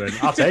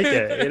equipment. I'll take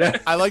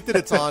it. I like that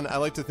it's on. I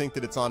like to think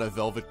that it's on a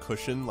velvet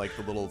cushion, like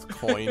the little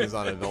coin is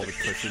on a velvet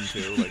cushion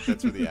too. Like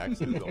that's where the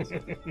axe is also.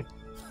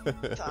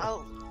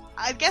 So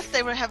I guess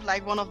they will have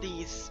like one of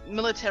these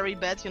military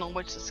beds,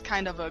 which is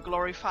kind of a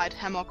glorified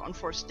hammock on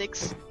 4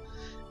 sticks.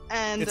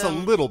 And it's a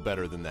little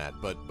better than that,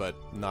 but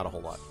not a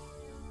whole lot.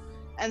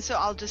 And so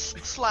I'll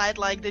just slide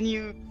like the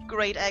new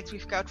great axe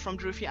we've got from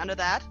Drufi under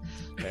that.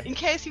 Okay. In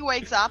case he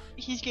wakes up,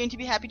 he's going to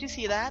be happy to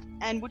see that.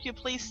 And would you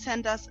please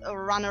send us a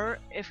runner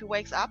if he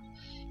wakes up?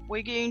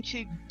 We're going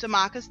to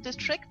Marcus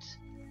district,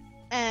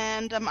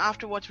 and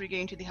afterwards we're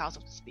going to the house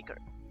of the speaker.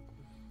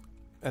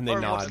 And they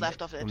nod, what's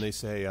left of it. And they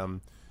say,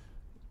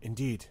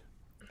 indeed.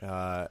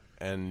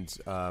 And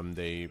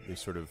they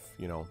sort of,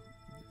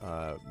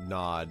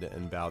 nod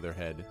and bow their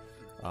head.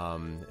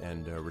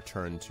 And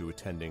return to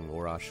attending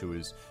Urash, who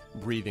is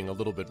breathing a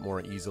little bit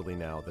more easily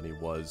now than he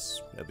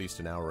was at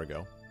least an hour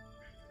ago.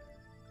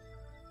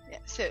 Yeah,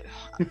 so,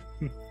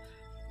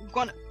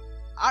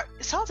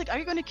 Celtic, are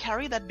you going to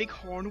carry that big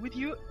horn with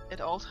you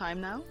at all time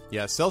now?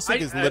 Yeah,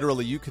 Celsic is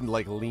literally, you can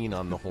like lean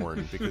on the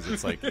horn because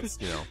it's like, it's,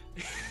 you know,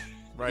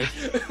 right?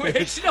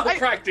 It's not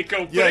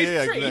practical, but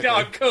it's pretty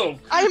darn cool.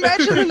 I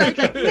imagine him like,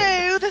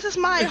 no, this is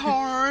my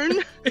horn.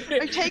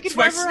 I take it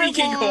wherever I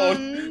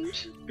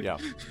want. Yeah.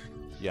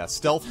 Yeah,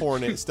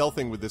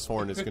 stealthing with this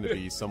horn is going to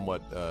be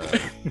somewhat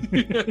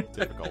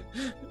difficult.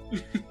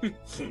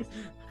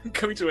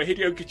 Coming to a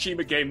Hideo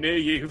Kojima game near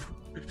you.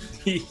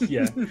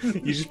 Yeah,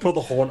 you just put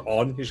the horn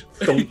on. You just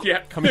thunk.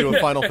 Yeah. Coming to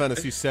a Final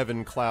Fantasy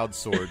VII Cloud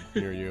Sword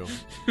near you.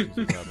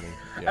 Yeah.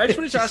 I just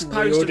wanted to ask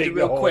Poston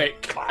real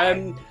quick.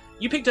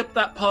 You picked up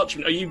that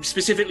parchment. Are you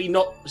specifically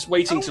not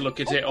waiting to look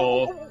at it,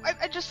 or?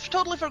 I just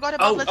totally forgot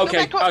about. Let's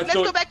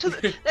go back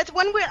to. That's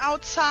when we're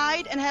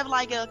outside and have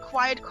like a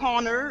quiet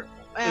corner,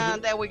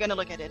 and then we're gonna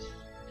look at it.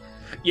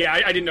 Yeah,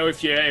 I didn't know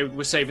if you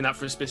were saving that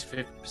for a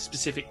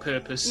specific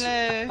purpose.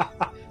 No,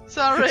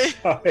 sorry.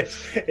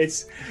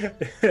 It's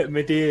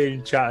Medea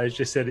in chat has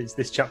just said it's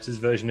this chapter's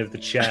version of the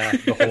chair,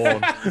 the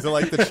horn. Is it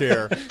like the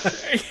chair?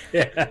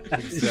 Yeah,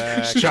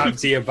 exactly. Strapped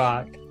to your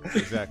back.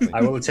 Exactly.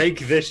 I will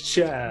take this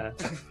chair.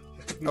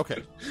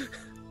 Okay.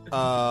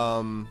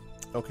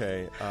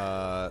 Okay.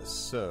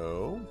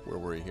 So where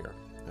were we here?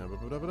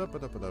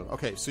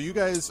 Okay. So you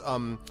guys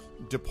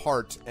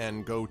depart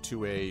and go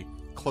to a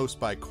close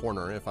by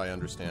corner, if I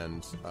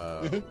understand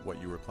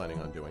what you were planning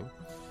on doing.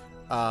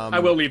 I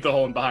will leave the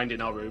horn behind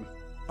in our room.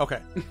 Okay.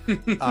 You're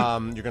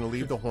going to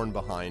leave the horn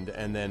behind,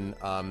 and then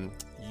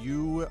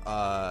you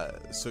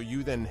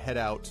then head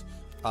out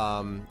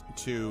and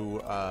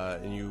you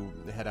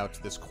head out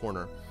to this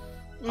corner.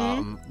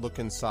 Look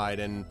inside,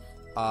 and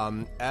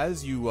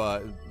as you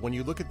when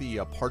you look at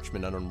the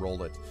parchment and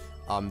unroll it,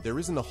 there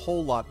isn't a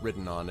whole lot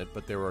written on it,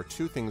 but there are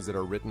two things that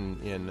are written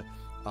in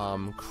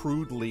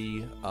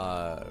crudely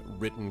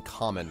written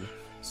common,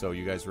 so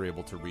you guys are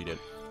able to read it.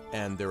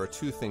 And there are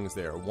two things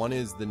there. One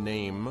is the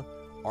name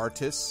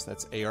Artus,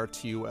 that's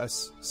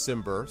Artus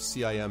Cimber,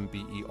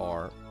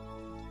 Cimber,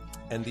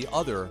 and the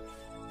other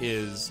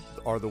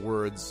are the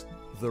words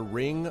 "The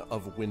Ring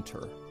of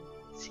Winter."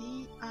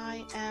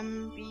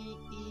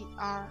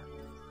 Cimber.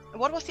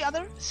 What was the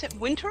other?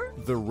 Winter?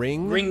 The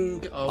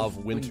Ring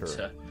of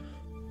Winter.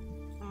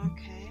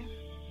 Okay.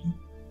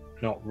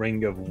 Not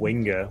Ring of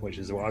Winger, which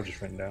is what I've just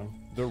written down.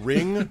 The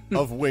Ring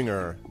of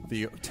Winger,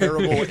 the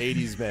terrible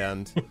 80s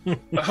band.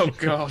 Oh,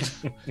 God.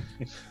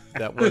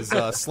 That was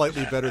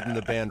slightly better than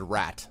the band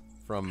Rat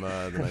from the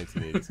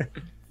 1980s.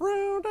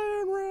 Round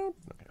and round.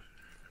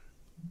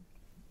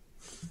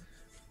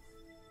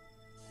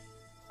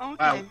 Okay.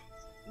 Wow.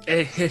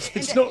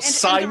 It's not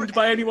signed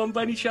by anyone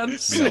by any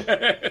chance? No.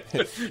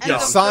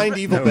 Signed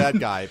evil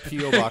bad guy,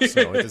 P.O. Box.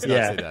 No, it does not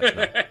say that.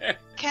 No.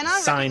 Can I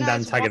Signed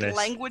recognize antagonist.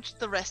 what language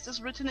the rest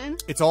is written in?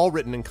 It's all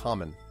written in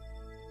common.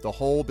 The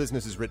whole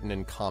business is written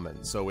in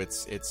common, so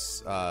it's you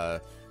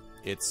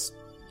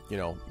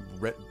know,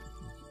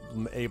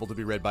 able to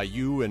be read by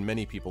you and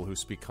many people who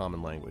speak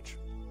common language.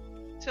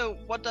 So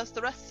what does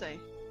the rest say?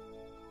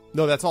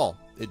 No, that's all.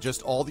 It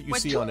just all that you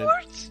see on it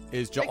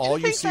is all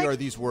you see are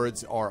these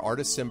words are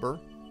Artus Cimber,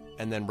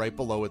 and then right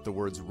below it the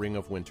words Ring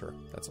of Winter.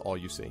 That's all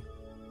you see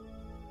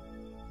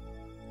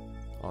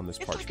on this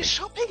parchment. It's like a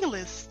shopping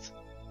list.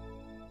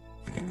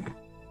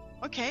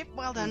 Okay,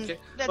 well then. Okay.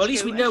 Let's well, at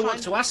least go we know and what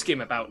find... to ask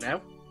him about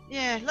now.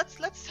 Yeah,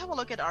 let's have a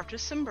look at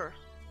Artus Cimber.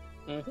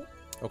 Mm-hmm.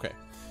 Okay.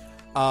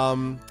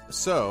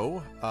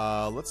 So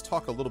let's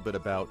talk a little bit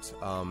about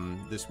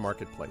this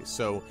marketplace.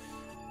 So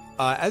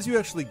as you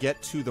actually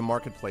get to the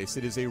marketplace,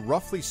 it is a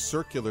roughly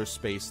circular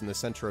space in the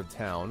center of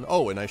town.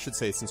 Oh, and I should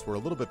say, since we're a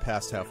little bit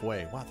past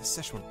halfway, wow, this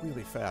session went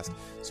really fast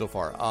so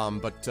far.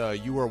 But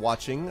you are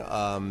watching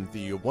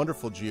the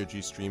wonderful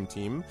GOG stream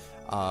team,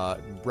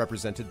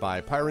 represented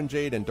by Pyron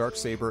Jade and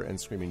Darksaber and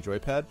Screaming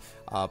Joypad,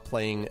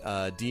 playing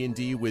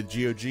D&D with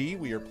GOG.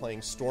 We are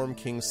playing Storm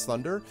King's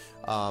Thunder,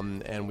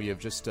 and we have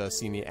just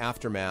seen the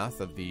aftermath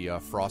of the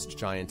Frost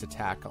Giant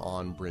attack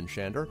on Bryn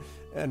Shander.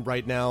 And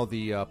right now,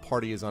 the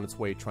party is on its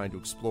way trying to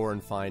explore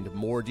and find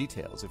more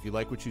details. If you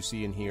like what you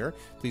see in here,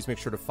 please make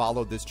sure to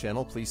follow this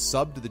channel. Please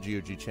sub to the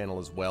GOG channel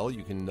as well.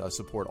 You can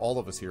support all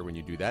of us here when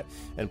you do that.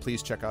 And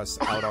please check us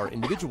out our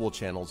individual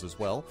channels as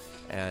well.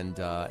 And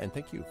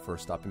thank you for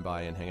stopping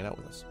by and hanging out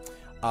with us.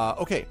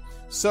 Okay,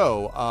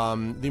 so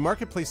the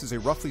marketplace is a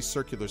roughly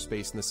circular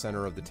space in the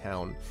center of the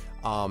town.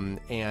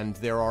 And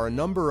there are a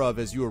number of,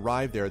 as you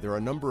arrive there are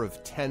a number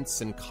of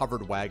tents and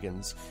covered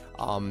wagons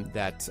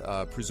that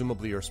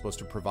presumably are supposed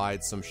to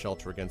provide some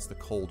shelter against the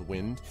cold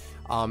wind.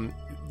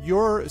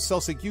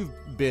 Celsic, you've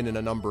been in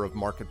a number of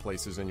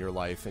marketplaces in your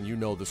life, and you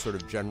know the sort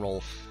of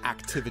general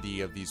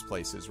activity of these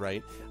places,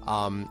 right?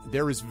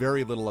 There is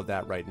very little of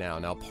that right now.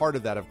 Now, part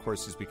of that, of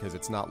course, is because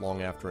it's not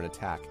long after an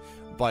attack.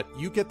 but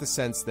you get the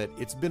sense that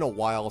it's been a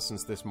while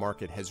since this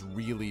market has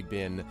really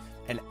been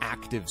an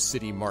active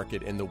city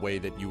market in the way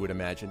that you would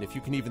imagine. If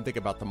you can even think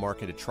about the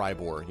market at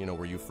Tribor,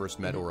 where you first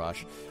met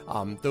Urash,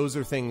 those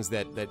are things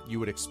that you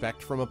would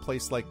expect from a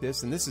place like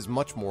this. And this is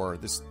much more,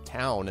 this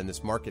town and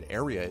this market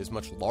area is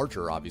much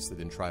larger, obviously,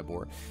 than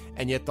Tribor.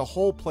 And yet the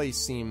whole place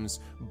seems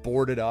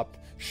boarded up,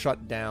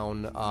 shut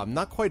down,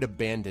 not quite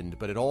abandoned,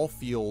 but it all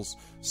feels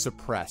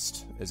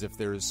suppressed, as if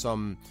there's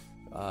some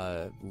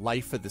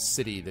life of the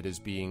city that is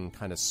being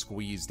kind of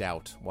squeezed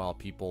out while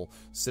people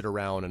sit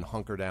around and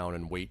hunker down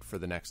and wait for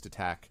the next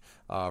attack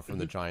from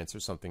the giants or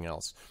something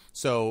else.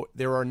 So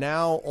there are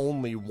now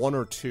only one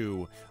or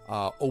two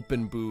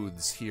open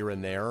booths here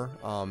and there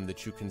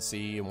that you can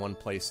see in one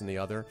place and the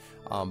other,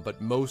 but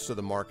most of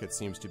the market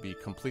seems to be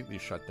completely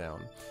shut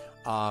down.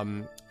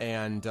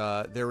 And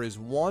there is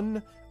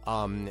one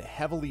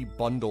heavily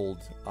bundled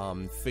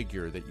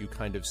figure that you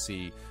kind of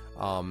see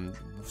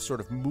sort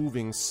of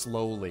moving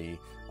slowly,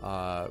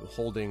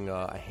 holding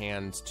a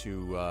hand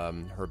to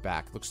her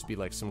back. Looks to be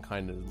like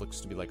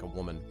a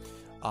woman,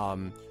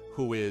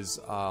 who is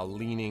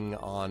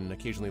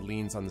occasionally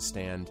leans on the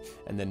stand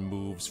and then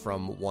moves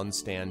from one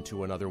stand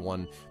to another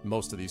one,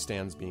 most of these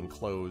stands being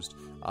closed.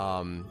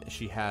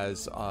 She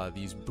has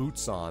these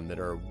boots on that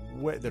are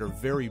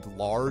very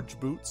large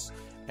boots,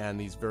 and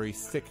these very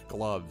thick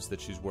gloves that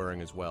she's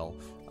wearing as well.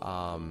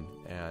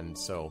 And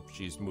so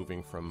she's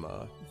moving from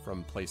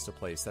place to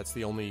place. That's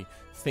the only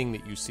thing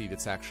that you see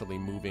that's actually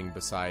moving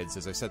besides,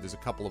 as I said, there's a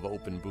couple of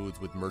open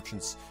booths with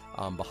merchants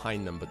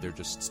behind them, but they're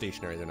just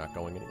stationary. They're not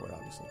going anywhere,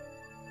 obviously.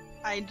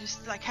 I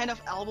just kind of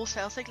elbow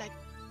Celsic,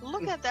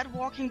 look at that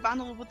walking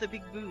bundle with the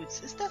big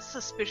boots. Is that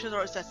suspicious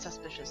or is that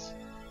suspicious?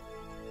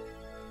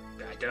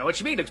 I don't know what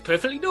you mean. It looks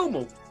perfectly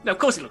normal. No, of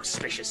course it looks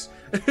suspicious.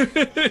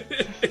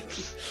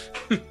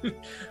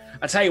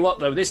 I tell you what,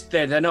 though,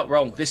 they're not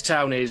wrong. This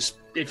town is,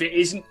 if it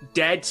isn't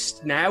dead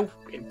now,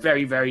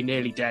 very, very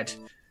nearly dead.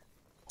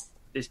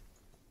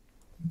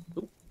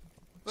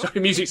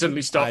 Sorry, music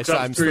suddenly stopped.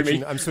 I'm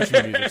switching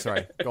the music.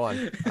 Sorry, go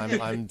on.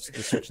 I'm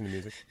just switching the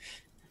music.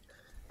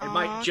 It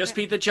might just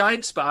be the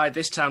giants, but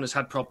this town has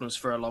had problems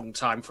for a long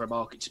time for a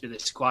market to be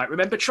this quiet.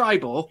 Remember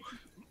Tribor?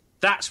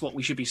 That's what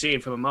we should be seeing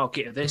from a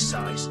market of this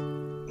size.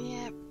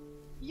 Yeah.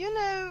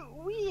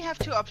 We have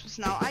two options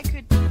now. I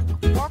could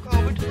walk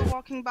over to the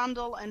walking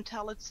bundle and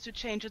tell it to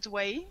change its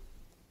way.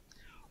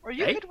 Or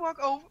you could walk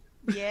over...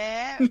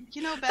 Yeah,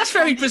 best. That's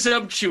very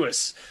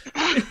presumptuous.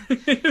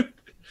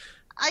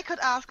 I could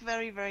ask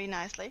very, very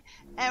nicely.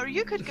 Or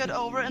you could get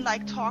over and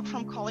talk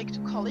from colleague to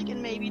colleague,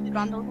 and maybe the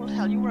bundle will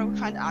tell you where we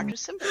find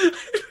Archer's symbol.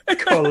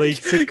 Colleague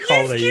to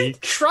colleague. You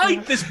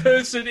tried this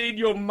person in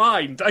your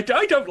mind. I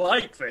don't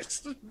like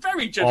this. It's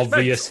very judgmental.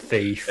 Obvious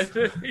thief.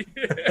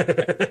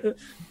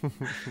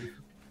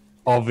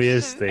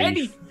 Obvious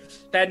thief.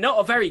 They're not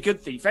a very good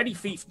thief. Any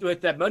thief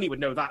worth their money would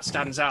know that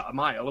stands out a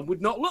mile and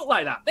would not look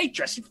like that. They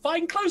dress in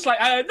fine clothes,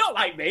 not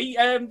like me.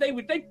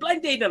 They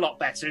blend in a lot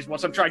better, is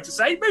what I'm trying to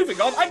say.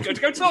 Moving on, I'm going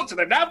to go talk to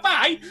them now.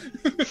 Bye.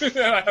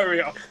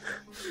 Hurry up.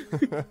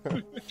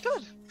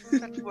 Good.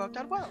 That worked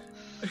out well.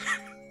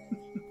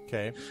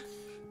 Okay.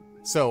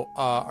 So,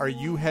 are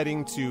you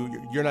heading to?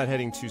 You're not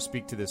heading to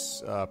speak to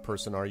this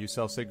person, are you,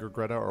 Celsic or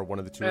Greta, or one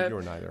of the two of you,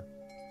 or neither?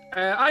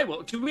 I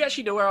will. Do we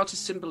actually know where Archer's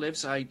symbol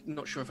lives? I'm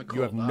not sure if I caught that.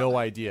 You have no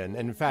idea. And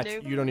in fact,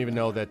 you don't even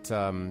know that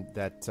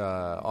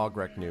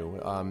Augrek knew.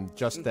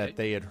 Just that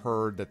they had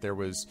heard that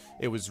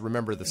it was,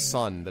 remember, the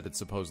son that had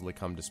supposedly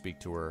come to speak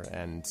to her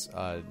and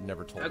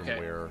never told him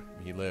where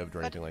he lived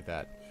or anything like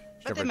that.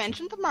 But they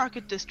mentioned the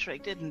market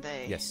district, didn't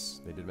they?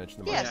 Yes, they did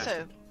mention the market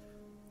district.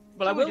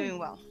 Well, I will. Doing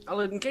well. I'll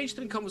engage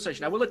them in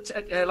conversation. I will,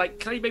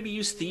 can I maybe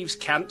use Thieves'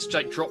 Cant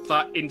to drop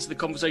that into the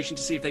conversation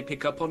to see if they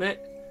pick up on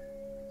it?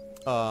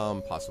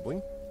 Possibly.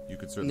 You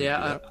could certainly do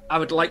that. I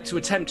would like to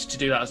attempt to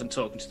do that as I'm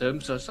talking to them.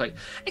 So it's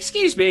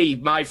excuse me,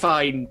 my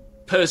fine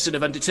person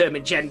of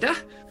undetermined gender.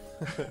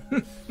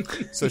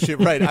 So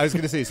right, I was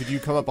going to say, so do you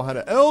come up behind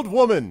an old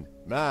woman?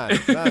 Man,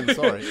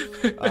 sorry.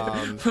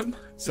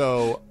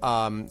 So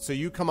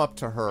you come up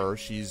to her.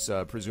 She's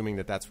presuming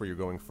that that's where you're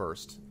going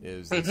first,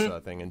 is this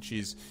thing. And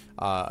she's,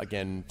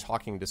 again,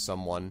 talking to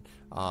someone.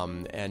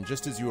 And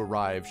just as you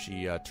arrive,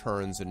 she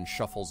turns and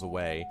shuffles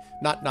away.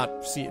 Not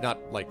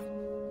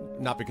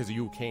because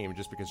you came,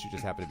 just because she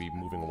just happened to be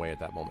moving away at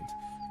that moment.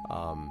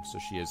 So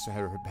she has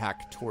her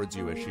back towards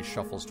you as she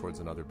shuffles towards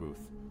another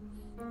booth.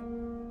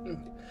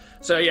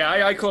 So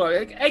yeah, I call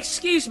her,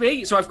 excuse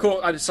me. So I've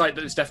caught on the sight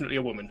that it's definitely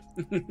a woman.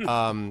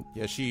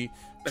 Yeah, she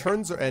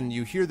turns and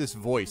you hear this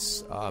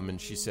voice,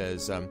 and she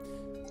says,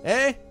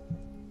 "Eh?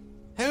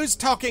 Who's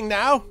talking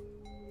now?"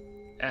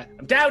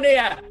 I'm down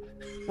here.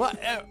 What?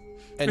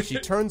 And she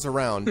turns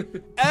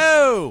around.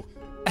 Oh,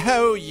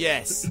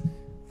 yes.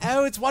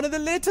 Oh, it's one of the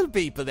little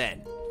people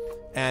then.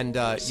 And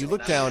you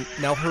look down.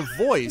 Now her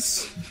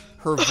voice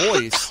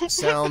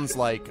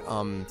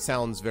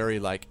sounds very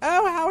like,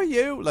 oh, how are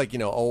you? Like,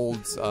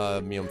 old,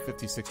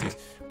 50s, 60s.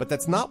 But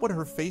that's not what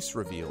her face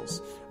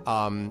reveals.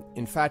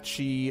 In fact,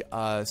 she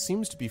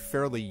seems to be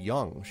fairly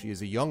young. She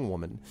is a young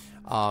woman.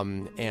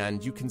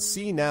 And you can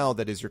see now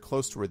that as you're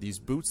close to her, these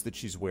boots that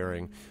she's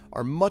wearing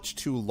are much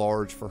too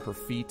large for her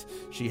feet.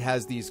 She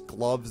has these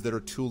gloves that are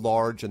too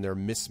large and they're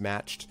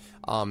mismatched.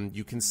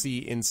 You can see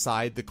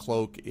inside the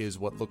cloak is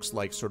what looks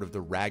like sort of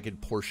the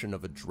ragged portion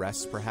of a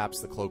dress,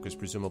 perhaps. The cloak is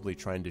presumably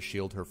trying to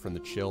shield her from the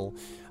chill.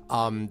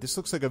 This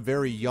looks like a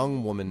very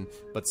young woman,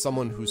 but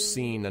someone who's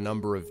seen a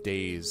number of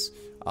days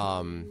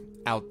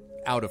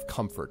out of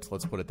comfort,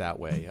 let's put it that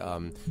way.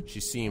 She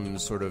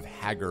seems sort of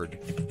haggard,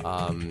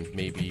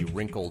 maybe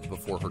wrinkled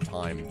before her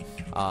time.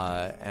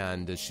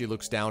 And as she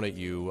looks down at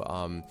you,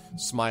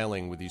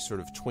 smiling with these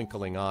sort of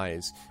twinkling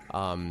eyes,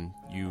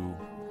 you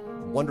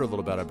wonder a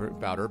little bit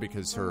about her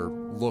because her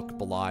look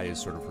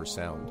belies sort of her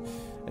sound.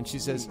 And she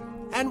says,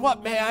 "And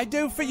what may I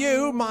do for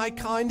you, my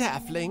kind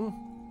halfling?"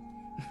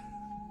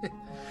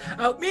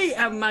 Me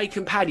and my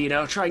companion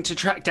are trying to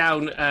track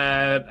down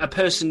a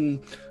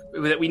person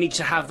that we need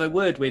to have a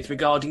word with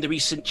regarding the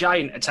recent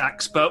giant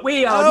attacks, but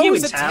we are new in town. Oh, it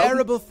was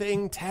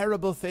a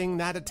terrible thing,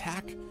 that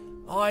attack.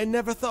 I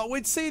never thought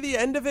we'd see the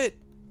end of it.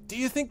 Do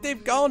you think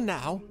they've gone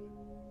now?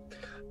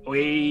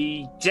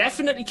 We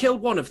definitely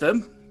killed one of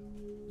them.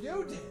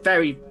 You did?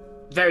 Very,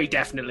 very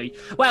definitely.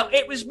 Well,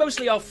 it was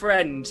mostly our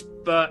friend,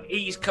 but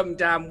he's come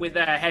down with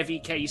a heavy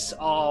case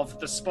of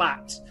the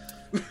splat.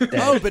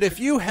 Oh, but if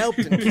you helped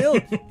and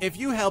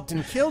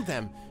killed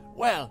them,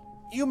 well,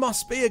 you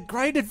must be a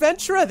great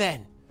adventurer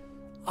then.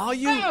 Are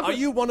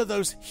you one of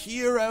those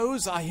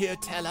heroes I hear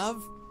tell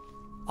of?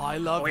 I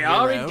love we heroes.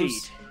 Are indeed.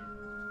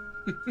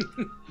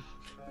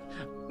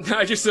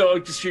 I just sort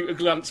of just shoot a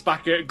glance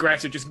back at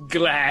Greta, just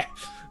glare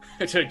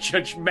at her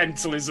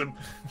judgmentalism.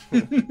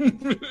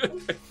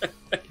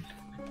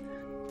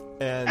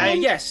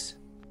 And yes.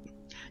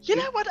 You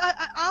know what?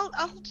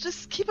 I'll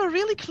just keep a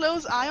really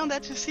close eye on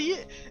that to see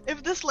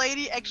if this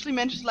lady actually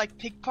managed to like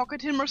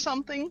pickpocket him or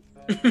something.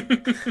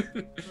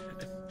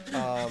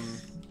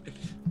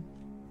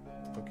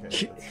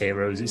 Okay.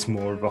 Heroes, it's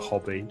more of a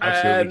hobby.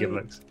 Absolutely,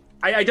 Giblix.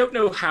 I don't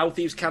know how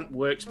Thieves' Camp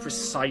works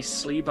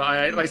precisely,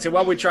 but like I said,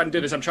 while we're trying to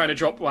do this, I'm trying to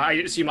drop. Well, I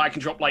assume I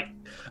can drop like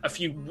a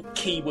few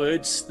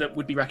keywords that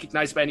would be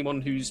recognized by anyone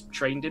who's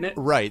trained in it.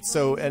 Right.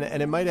 So,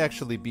 and it might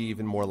actually be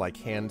even more like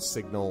hand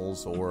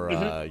signals or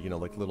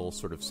like little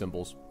sort of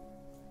symbols.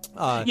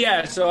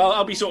 Yeah. So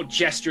I'll be sort of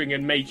gesturing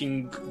and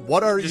making.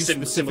 What are you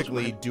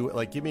specifically doing?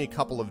 Like, give me a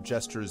couple of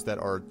gestures that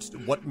are.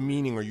 What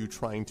meaning are you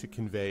trying to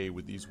convey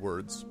with these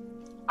words?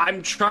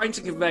 I'm trying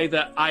to convey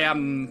that I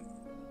am.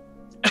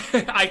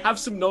 I have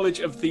some knowledge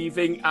of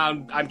thieving,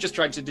 and I'm just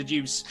trying to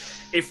deduce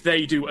if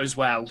they do as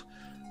well.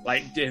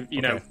 Like,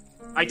 know,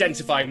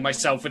 identifying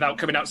myself without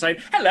coming out saying,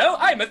 "Hello,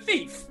 I'm a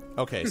thief."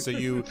 Okay, so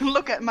you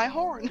look at my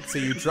horn. So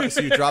you drop it.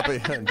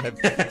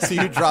 So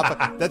you drop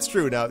it. That's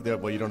true. Now,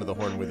 well, you don't have the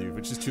horn with you,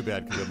 which is too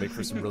bad because it'll make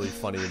for some really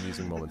funny,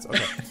 amusing moments.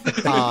 Okay,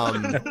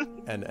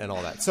 and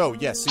all that. So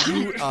yes,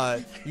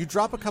 so you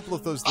drop a couple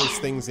of those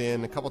things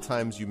in. A couple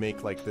times you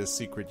make like this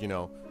secret,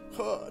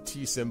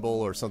 T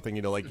symbol or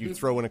something, like you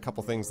throw in a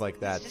couple things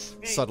like that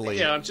subtly.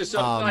 Yeah, I'm just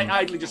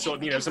idly just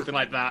sort of, something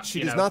like that.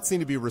 She does not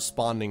seem to be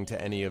responding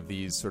to any of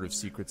these sort of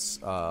secrets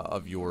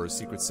of your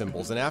secret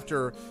symbols. And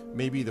after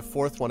maybe the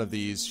fourth one of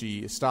these,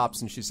 she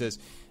stops and she says,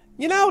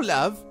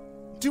 "Love,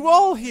 do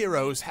all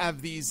heroes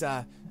have these,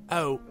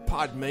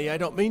 pardon me, I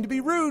don't mean to be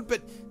rude,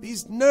 but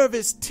these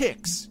nervous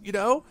tics,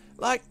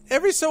 Like,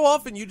 every so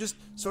often you just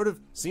sort of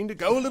seem to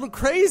go a little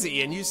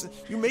crazy and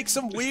you make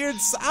some weird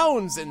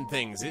sounds and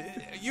things.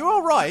 You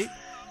all right?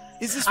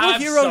 Is this what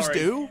heroes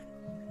do?"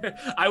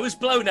 I was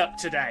blown up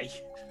today.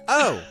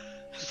 Oh.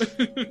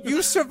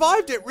 You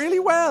survived it really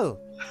well.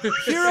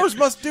 Heroes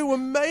must do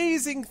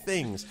amazing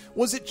things.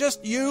 Was it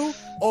just you,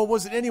 or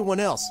was it anyone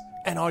else?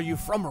 And are you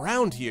from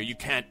around here? You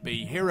can't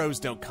be. Heroes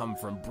don't come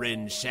from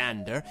Bryn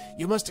Shander.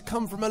 You must have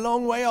come from a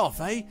long way off,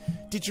 eh?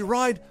 Did you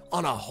ride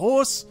on a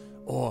horse?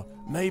 Or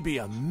maybe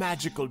a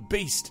magical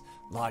beast,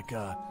 like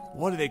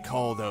what do they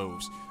call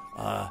those?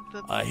 A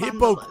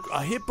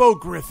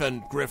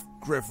hippogriffin,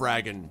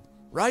 griffragon,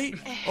 right?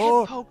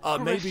 Or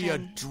maybe a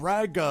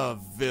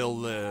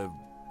dragaville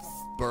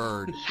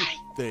bird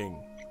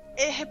thing.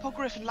 A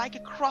hippogriffin, like a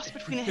cross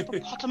between a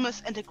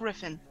hippopotamus and a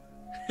griffin.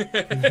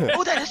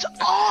 Oh, that is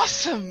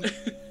awesome!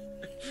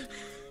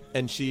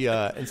 And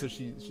so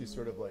she's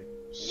sort of like,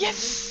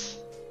 yes.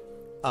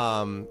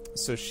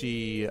 So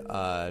she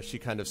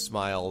kind of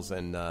smiles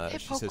and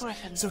she says,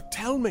 "So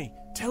tell me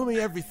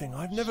everything.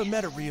 I've never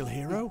met a real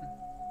hero."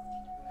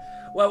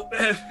 Well,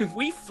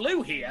 we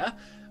flew here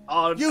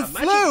on a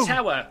magic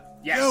tower.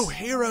 Yes. Yo,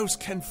 heroes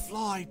can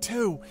fly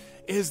too.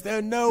 Is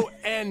there no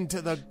end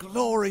to the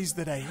glories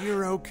that a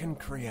hero can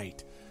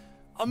create?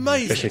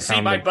 Amazing.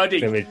 See my buddy,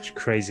 village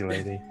crazy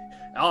lady.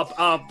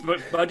 Our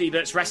buddy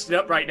that's resting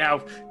up right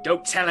now.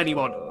 Don't tell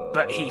anyone,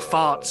 but he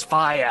farts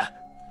fire.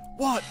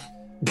 What?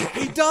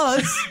 He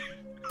does?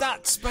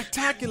 That's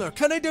spectacular.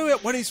 Can I do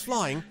it when he's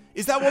flying?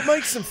 Is that what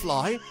makes him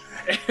fly?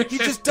 He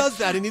just does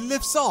that and he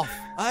lifts off,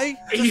 eh?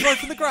 Just right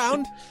from the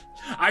ground.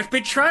 I've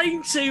been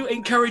trying to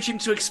encourage him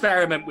to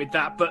experiment with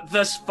that, but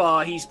thus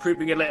far he's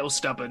proving a little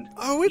stubborn.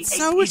 Oh, it's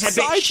so he's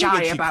exciting! a bit shy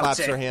And she about claps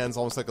it. her hands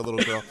almost like a little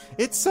girl.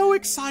 It's so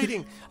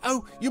exciting!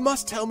 Oh, you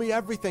must tell me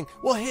everything.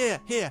 Well, here,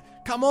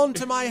 come on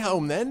to my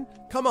home then.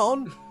 Come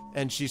on.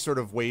 And she sort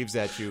of waves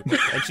at you,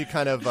 and she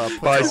kind of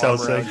puts her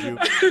arm around you,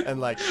 and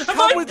like,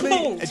 come with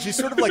me. And she's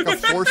sort of like a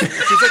force.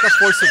 She's like a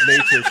force of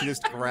nature. She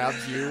just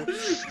grabs you,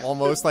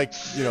 almost like,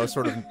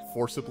 sort of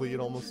forcibly. It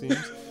almost seems,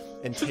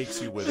 and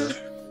takes you with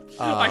her.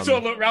 I sort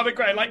of look round at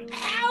Greta like,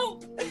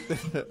 help!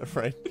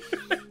 Right.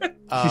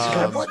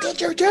 What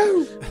did you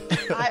do?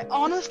 I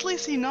honestly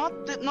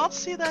did not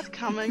see that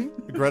coming.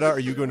 Greta, are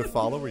you going to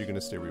follow, or are you going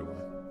to stay where you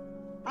are?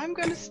 I'm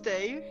going to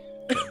stay.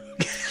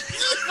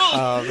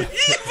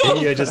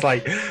 You're just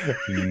like,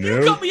 You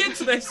no. got me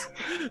into this!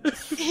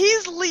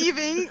 He's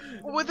leaving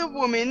with a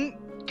woman,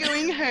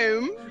 going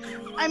home.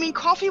 I mean,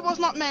 coffee was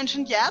not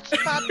mentioned yet,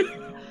 but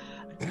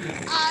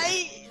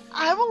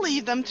I will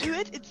leave them to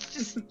it. It's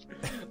just...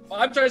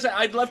 I'm trying to say,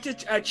 I'd love to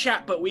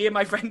chat, but we and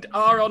my friend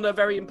are on a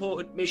very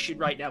important mission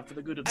right now for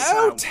the good of the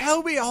Oh, town.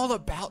 tell me all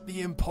about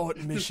the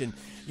important mission.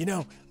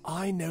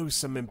 I know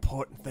some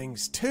important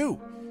things too.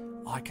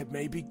 I could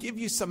maybe give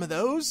you some of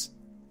those.